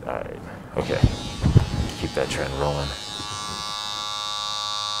right. Okay. Keep that trend rolling.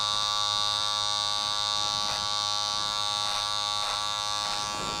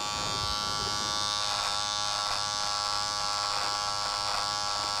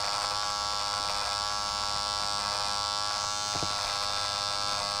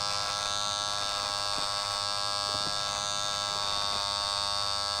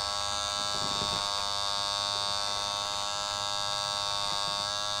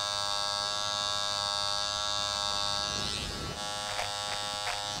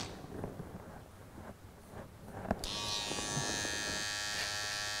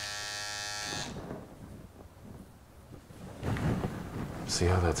 See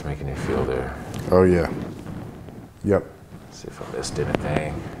how that's making you feel there. Oh yeah. Yep. See if I missed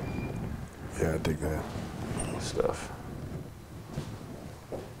anything. Yeah, I dig that. Stuff.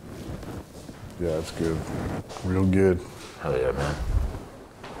 Yeah, it's good. Real good. Hell yeah, man.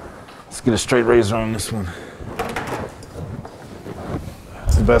 Let's get a straight razor on this one.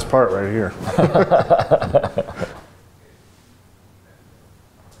 It's the best part right here. How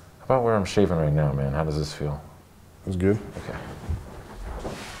about where I'm shaving right now, man? How does this feel? It's good. Okay.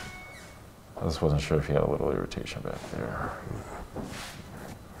 I just wasn't sure if you had a little irritation back there.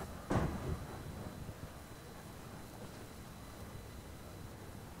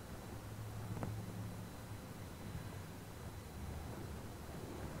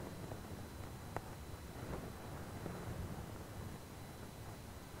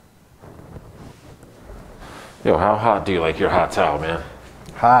 Yo, how hot do you like your hot towel, man?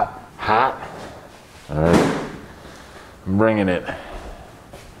 Hot. Hot? All right. I'm bringing it. If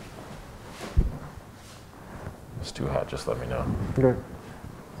it's too hot, just let me know. Okay.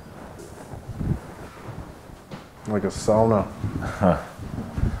 Like a sauna.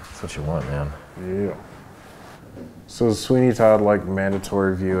 That's what you want, man. Yeah. So is Sweeney Todd like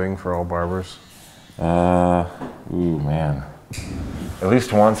mandatory viewing for all barbers? Ooh, man. At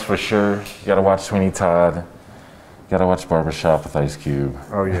least once for sure. You gotta watch Sweeney Todd. You gotta watch Barbershop with Ice Cube.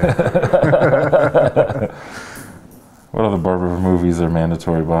 Oh yeah. What other barber movies are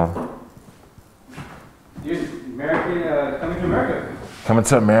mandatory, Bob? Dude, American, Coming to America. Coming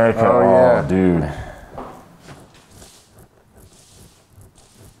to America. Oh, yeah. Dude.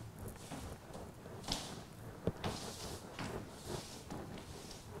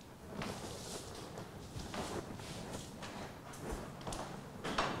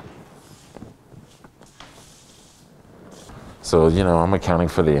 So, you know, I'm accounting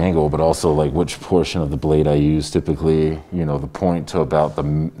for the angle, but also like which portion of the blade I use typically, you know, the point to about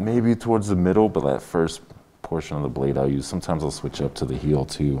maybe towards the middle, but that first portion of the blade I'll use. Sometimes I'll switch up to the heel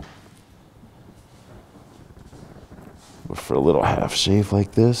too. But for a little half shave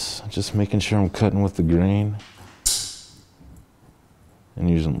like this, just making sure I'm cutting with the grain and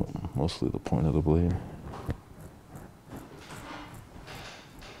using mostly the point of the blade.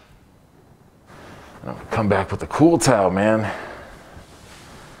 I'm gonna come back with the cool towel, man.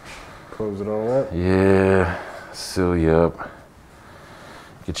 Close it all up? Yeah, seal you up.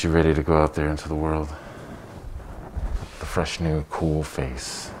 Get you ready to go out there into the world. The fresh, new, cool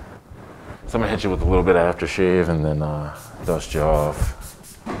face. So I'm gonna hit you with a little bit of aftershave and then dust you off.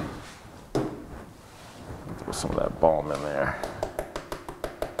 Throw some of that balm in there.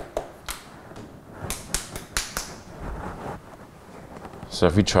 So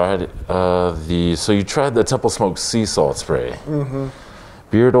have you tried so you tried the Temple Smoke sea salt spray? Mm-hmm.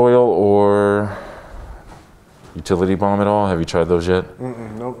 Beard oil or utility balm at all? Have you tried those yet?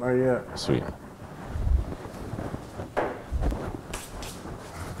 Nope, not yet. Sweet.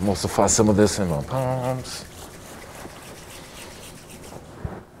 Emulsify some of this in my palms.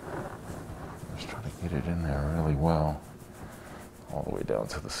 Just trying to get it in there really well. All the way down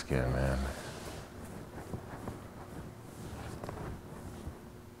to the skin, man.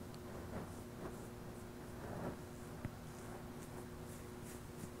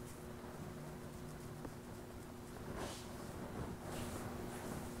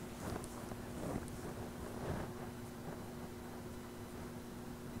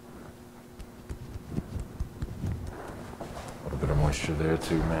 Bit of moisture there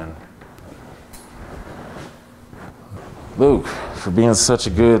too, man. Luke, for being such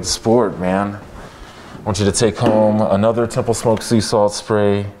a good sport, man, I want you to take home another Temple Smoke sea salt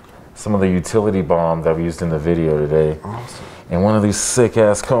spray, some of the utility balm that we used in the video today, awesome, and one of these sick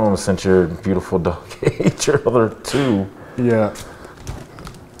ass combs since your beautiful dog ate your other two. Yeah.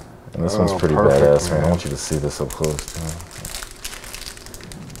 And this one's pretty perfect, badass, man. I want you to see this up close too.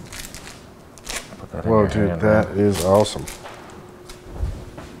 Whoa, dude, that is awesome.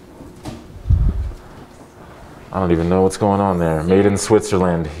 I don't even know what's going on there. Made in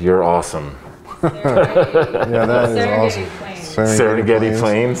Switzerland. You're awesome. Yeah, that is awesome. Serengeti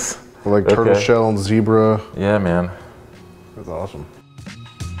Plains. Like turtle shell and zebra. Yeah, man. That's awesome.